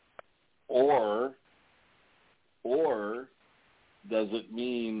 Or does it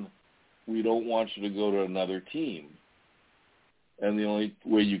mean we don't want you to go to another team? And the only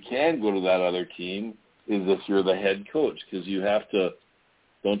way you can go to that other team is if you're the head coach, because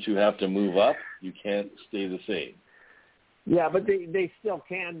don't you have to move up? You can't stay the same. Yeah, but they still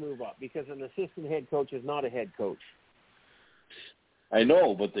can move up because an assistant head coach is not a head coach. I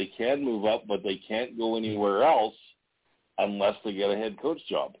know, but they can move up, but they can't go anywhere else unless they get a head coach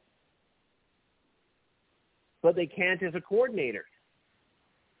job. But they can't as a coordinator.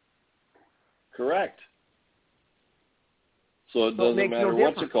 Correct. So it doesn't matter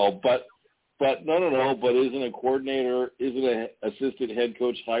what you call. But no. But isn't an assistant head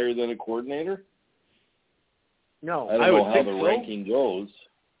coach higher than a coordinator? No. I don't know how the ranking goes.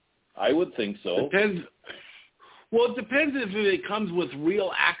 I would think so. Depends. Well, it depends if it comes with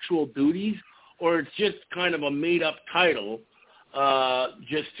real actual duties or it's just kind of a made-up title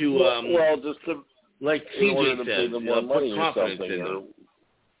just to like CJ said, put confidence in them.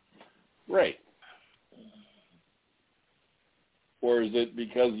 Right. Or is it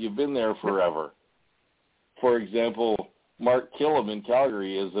because you've been there forever? For example, Mark Killam in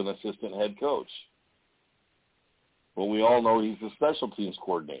Calgary is an assistant head coach. Well, we all know he's the special teams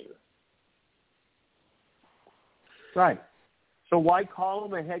coordinator. Right. So why call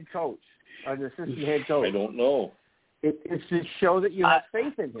him a head coach, an assistant head coach? I don't know. It's to show that you have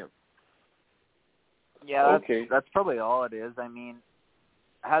faith in him. Yeah, that's probably all it is. I mean,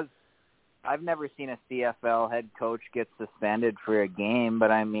 I've never seen a CFL head coach get suspended for a game,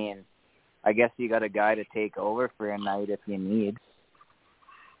 but I mean, I guess you got a guy to take over for a night if you need.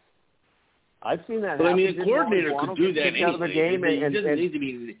 I've seen that. But happen. I mean, a coordinator could do that anyway. Out of the game he and doesn't need to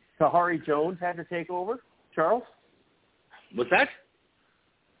be. Tahari Jones had to take over. Charles, what's that?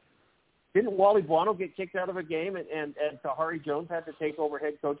 Didn't Wally Buono get kicked out of a game and Tahari Jones had to take over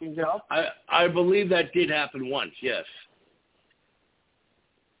head coaching job? I believe that did happen once. Yes.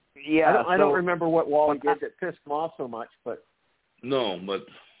 Yeah, I don't remember what Wally did that pissed him off so much, but no,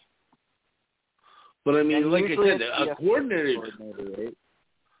 but I mean, like I said, a coordinator. Right?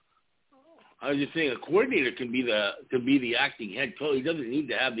 I was just saying, a coordinator can be the acting head coach. He doesn't need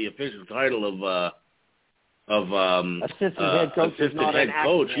to have the official title of assistant head coach. Assistant head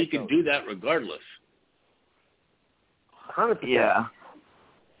coach. He can do that regardless. 100%. Yeah.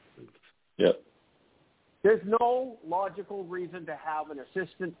 Yep. There's no logical reason to have an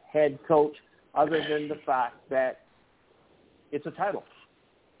assistant head coach other than the fact that it's a title.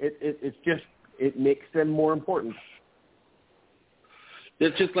 It makes them more important.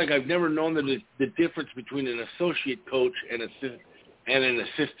 It's just like I've never known the difference between an associate coach and an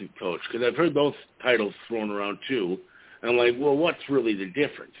assistant coach, because I've heard those titles thrown around too. And I'm like, well, what's really the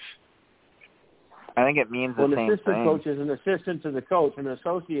difference? I think it means the same thing. An assistant coach is an assistant to the coach. An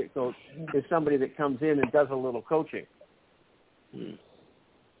associate coach is somebody that comes in and does a little coaching.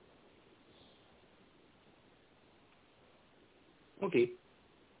 Okay.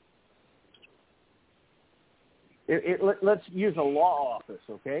 Let's use a law office,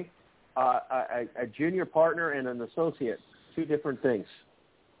 okay? A junior partner and an associate, two different things.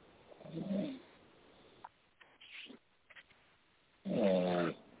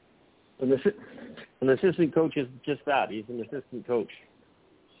 An assistant coach is just that. He's an assistant coach.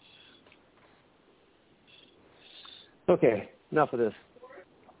 Okay, enough of this.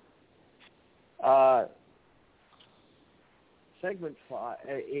 segment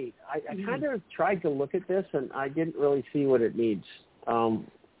 8. I kind of tried to look at this, and I didn't really see what it needs.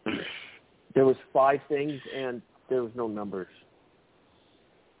 There was 5 things, and there was no numbers.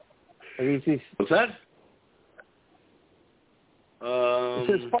 What's that? It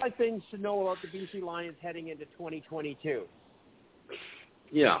says 5 things to know about the BC Lions heading into 2022.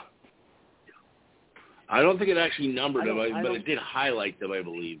 Yeah. I don't think it actually numbered them, but it did highlight them, I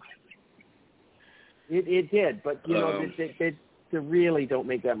believe. It did, but, they really don't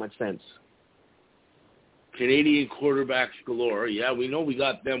make that much sense. Canadian quarterbacks galore. Yeah, we know we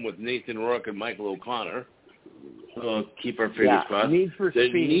got them with Nathan Rourke and Michael O'Connor. Keep our fingers crossed. Need for the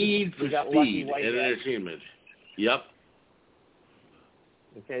speed. Need for speed and entertainment. Yep.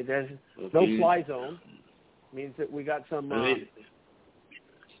 Okay, there's no fly zone. Means that we got some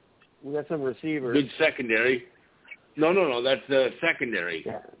receivers. Good secondary. No, that's the secondary.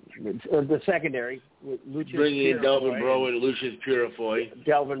 Yeah. The secondary. Lucius Bringing in Delvin Purifoy Breaux and Lucius Purifoy.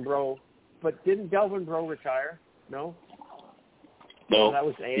 Delvin Breaux. But didn't Delvin Breaux retire? No? No. That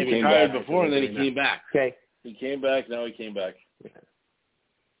was he retired before and then he came back. Okay. He came back, now he came back. Yeah.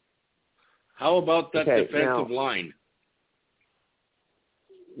 How about that defensive line?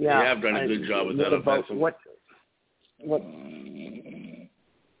 Yeah. They have done a good job with that offensive. What?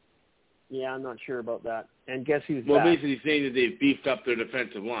 Yeah, I'm not sure about that. And guess who's back? Basically saying that they've beefed up their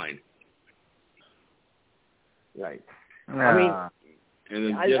defensive line. Right. I mean, and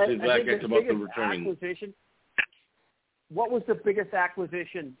then Jesse Blackhead's about the returning. What was the biggest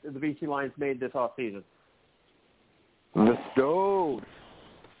acquisition the BC Lions made this offseason? The Stoves.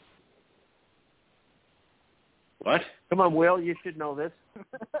 What? Come on, Will, you should know this.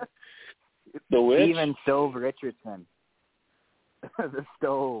 The which? Steven Stove Richardson. The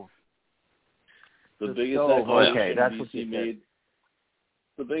Stove. The biggest acquisition okay, that's BC what you made.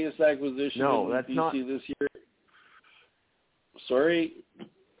 The biggest acquisition in BC this year. Sorry?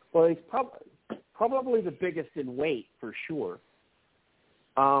 Well, he's probably the biggest in weight, for sure.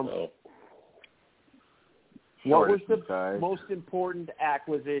 What was the most important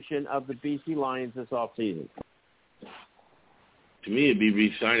acquisition of the BC Lions this offseason? To me, it'd be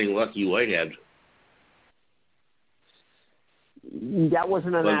re-signing Lucky Whitehead. That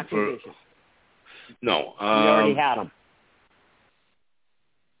wasn't an acquisition. No. We already had him.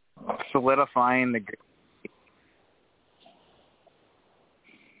 Solidifying the...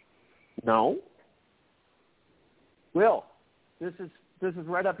 No. Will, this is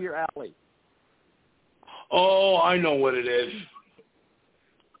right up your alley. Oh, I know what it is.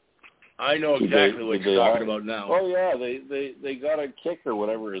 I know exactly what you're talking about now. Oh, yeah, they got a kicker,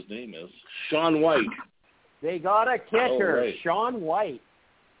 whatever his name is. Sean White. They got a kicker, right. Sean White.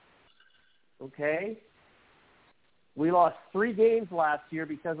 Okay? We lost 3 games last year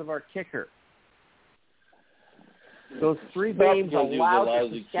because of our kicker. Those 3 games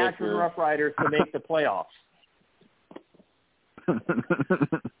allowed the Saskatchewan Roughriders to make the playoffs.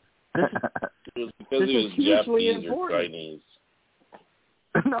 It was because he was Japanese or Chinese.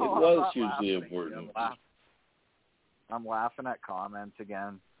 No, it was hugely important. I'm laughing at comments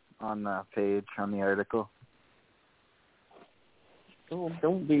again on the page, on the article.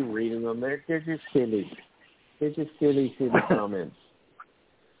 Don't be reading them. They're just silly. They're just silly comments.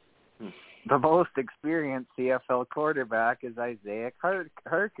 The most experienced CFL quarterback is Isaiah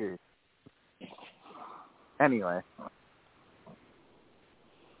Harker. Anyway.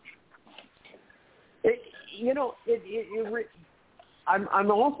 I'm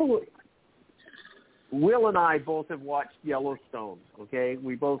also... Will and I both have watched Yellowstone, okay?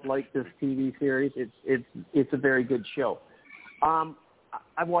 We both like this TV series. It's a very good show.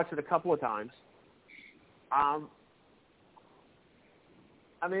 I've watched it a couple of times. I'm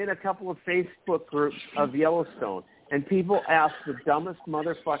in a couple of Facebook groups of Yellowstone, and people ask the dumbest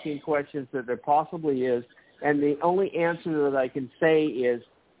motherfucking questions that there possibly is, and the only answer that I can say is,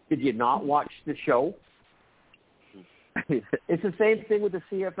 did you not watch the show? It's the same thing with the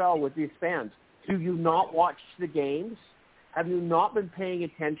CFL with these fans. Do you not watch the games? Have you not been paying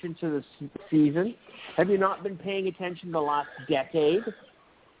attention to the season? Have you not been paying attention the last decade?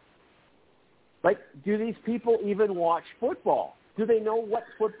 Like, do these people even watch football? Do they know what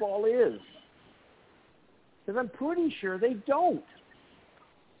football is? Because I'm pretty sure they don't.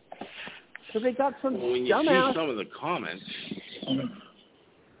 So they got some when you see some of the comments.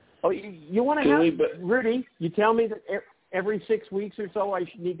 Oh, you want to have Rudy? You tell me that every 6 weeks or so I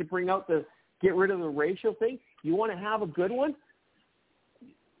need to bring out get rid of the racial thing. You want to have a good one?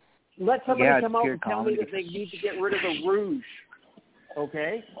 Let somebody come out and tell me that they need to get rid of the rouge,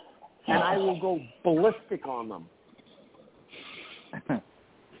 okay? And I will go ballistic on them.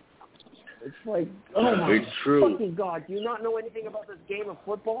 It's like, oh my it's true. fucking God, do you not know anything about this game of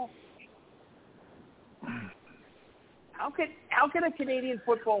football? How can a Canadian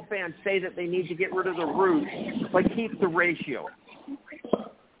football fan say that they need to get rid of the root but keep the ratio?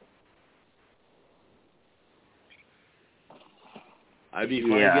 I'd be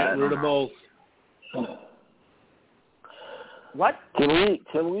fine getting rid of both. What? Can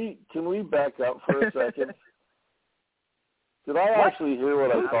we back up for a second? Did I actually hear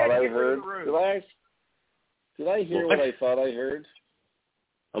what I thought I heard? Did I hear what I thought I heard?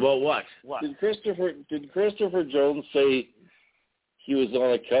 About what? Did Christopher Jones say he was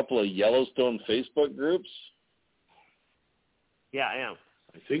on a couple of Yellowstone Facebook groups? Yeah, I am.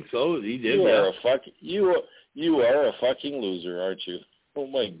 I think so. He did. You are a fucking loser, aren't you? Oh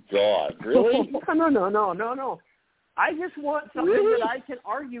my God! Really? No. I just want something that I can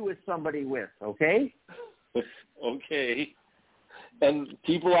argue with somebody with. Okay. Okay. And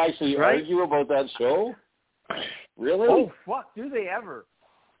people actually argue about that show? Really? Oh fuck! Do they ever?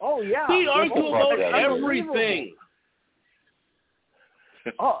 Oh yeah. We argue about everything.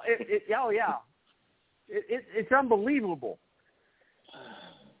 Oh yeah. It's unbelievable.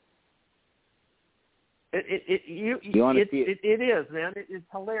 It is, man. It's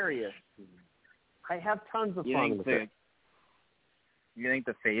hilarious. I have tons of fun with it. You think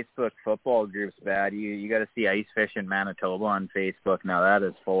the Facebook football group's bad? You got to see Ice Fish in Manitoba on Facebook. Now that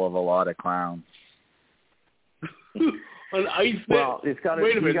is full of a lot of clowns. An Ice Fish? Well,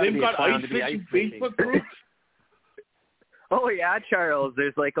 wait a minute. They've got Ice Fish in Facebook groups? Oh yeah, Charles.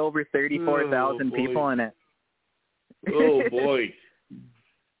 There's like over 34,000 people in it. Oh boy.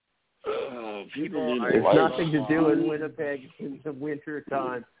 There's nothing to do in Winnipeg in the winter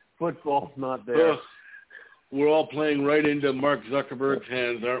time. Football's not there. We're all playing right into Mark Zuckerberg's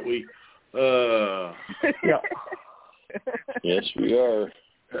hands, aren't we? Yeah. Yes, we are.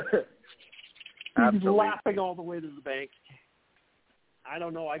 He's laughing all the way to the bank. I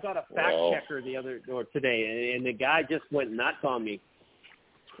don't know. I got a fact checker today, and the guy just went nuts on me.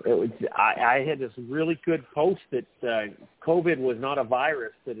 I had this really good post that COVID was not a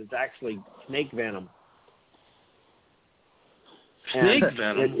virus, that it's actually snake venom. Snake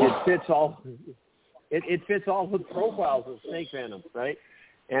venom? It fits all. It fits all the profiles of snake venom, right?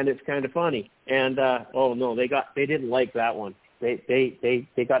 And it's kind of funny. And they didn't like that one. They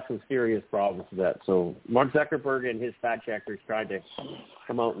got some serious problems with that. So Mark Zuckerberg and his fact checkers tried to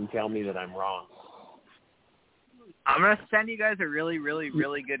come out and tell me that I'm wrong. I'm gonna send you guys a really, really,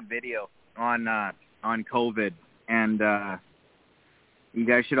 really good video on COVID, and you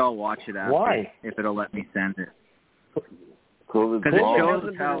guys should all watch it after. Why? If it'll let me send it. COVID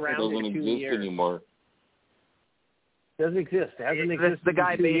doesn't exist anymore. Doesn't exist. It hasn't existed the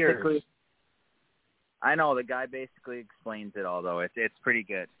guy in 2 years. basically. I know the guy basically explains it all, though. It's pretty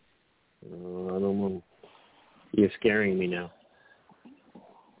good. I don't know. You're scaring me now.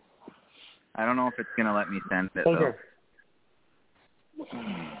 I don't know if it's gonna let me send it. Okay.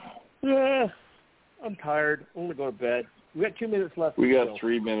 Yeah, I'm tired. I'm gonna go to bed. We got 2 minutes left. We got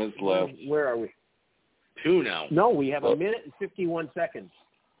 3 minutes left. Where are we? 2 now. No, we have a minute and 51 seconds.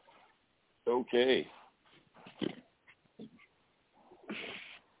 Okay.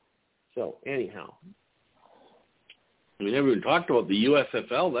 So anyhow, we never even talked about the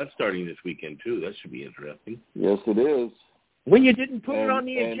USFL. That's starting this weekend too. That should be interesting. Yes, it is. When you didn't put it on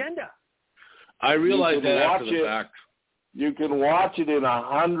the agenda. I realized that after the fact. You can watch it in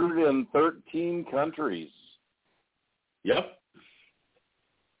 113 countries. Yep.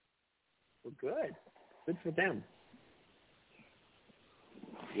 Well, good. Good for them.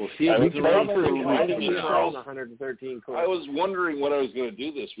 We'll see if it's around for a weekend. 113 I was wondering what I was going to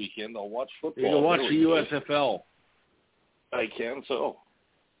do this weekend. I'll watch football. You can watch the USFL. I can so.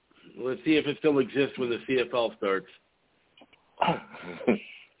 Let's see if it still exists when the CFL starts.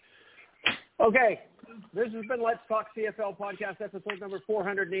 Okay. This has been Let's Talk CFL podcast, episode number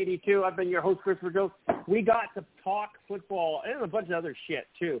 482. I've been your host, Christopher Jones. We got to talk football and a bunch of other shit,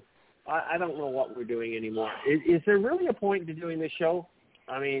 too. I don't know what we're doing anymore. Is there really a point to doing this show?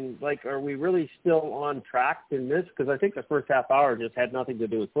 I mean, like, are we really still on track in this? Because I think the first half hour just had nothing to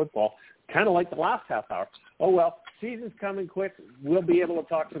do with football, kind of like the last half hour. Oh, well, season's coming quick. We'll be able to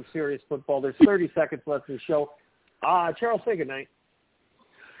talk some serious football. There's 30 seconds left in the show. Charles, say goodnight.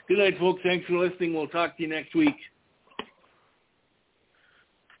 Good night, folks. Thanks for listening. We'll talk to you next week.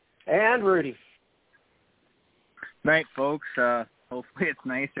 And Rudy. Night, folks. Hopefully it's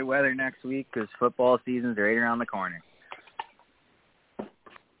nicer weather next week because football season's right around the corner.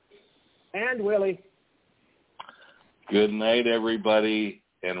 And Willie. Good night, everybody.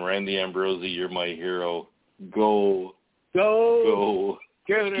 And Randy Ambrosi, you're my hero. Go. Go.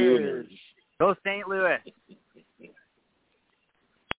 Gooners. Go St. Louis.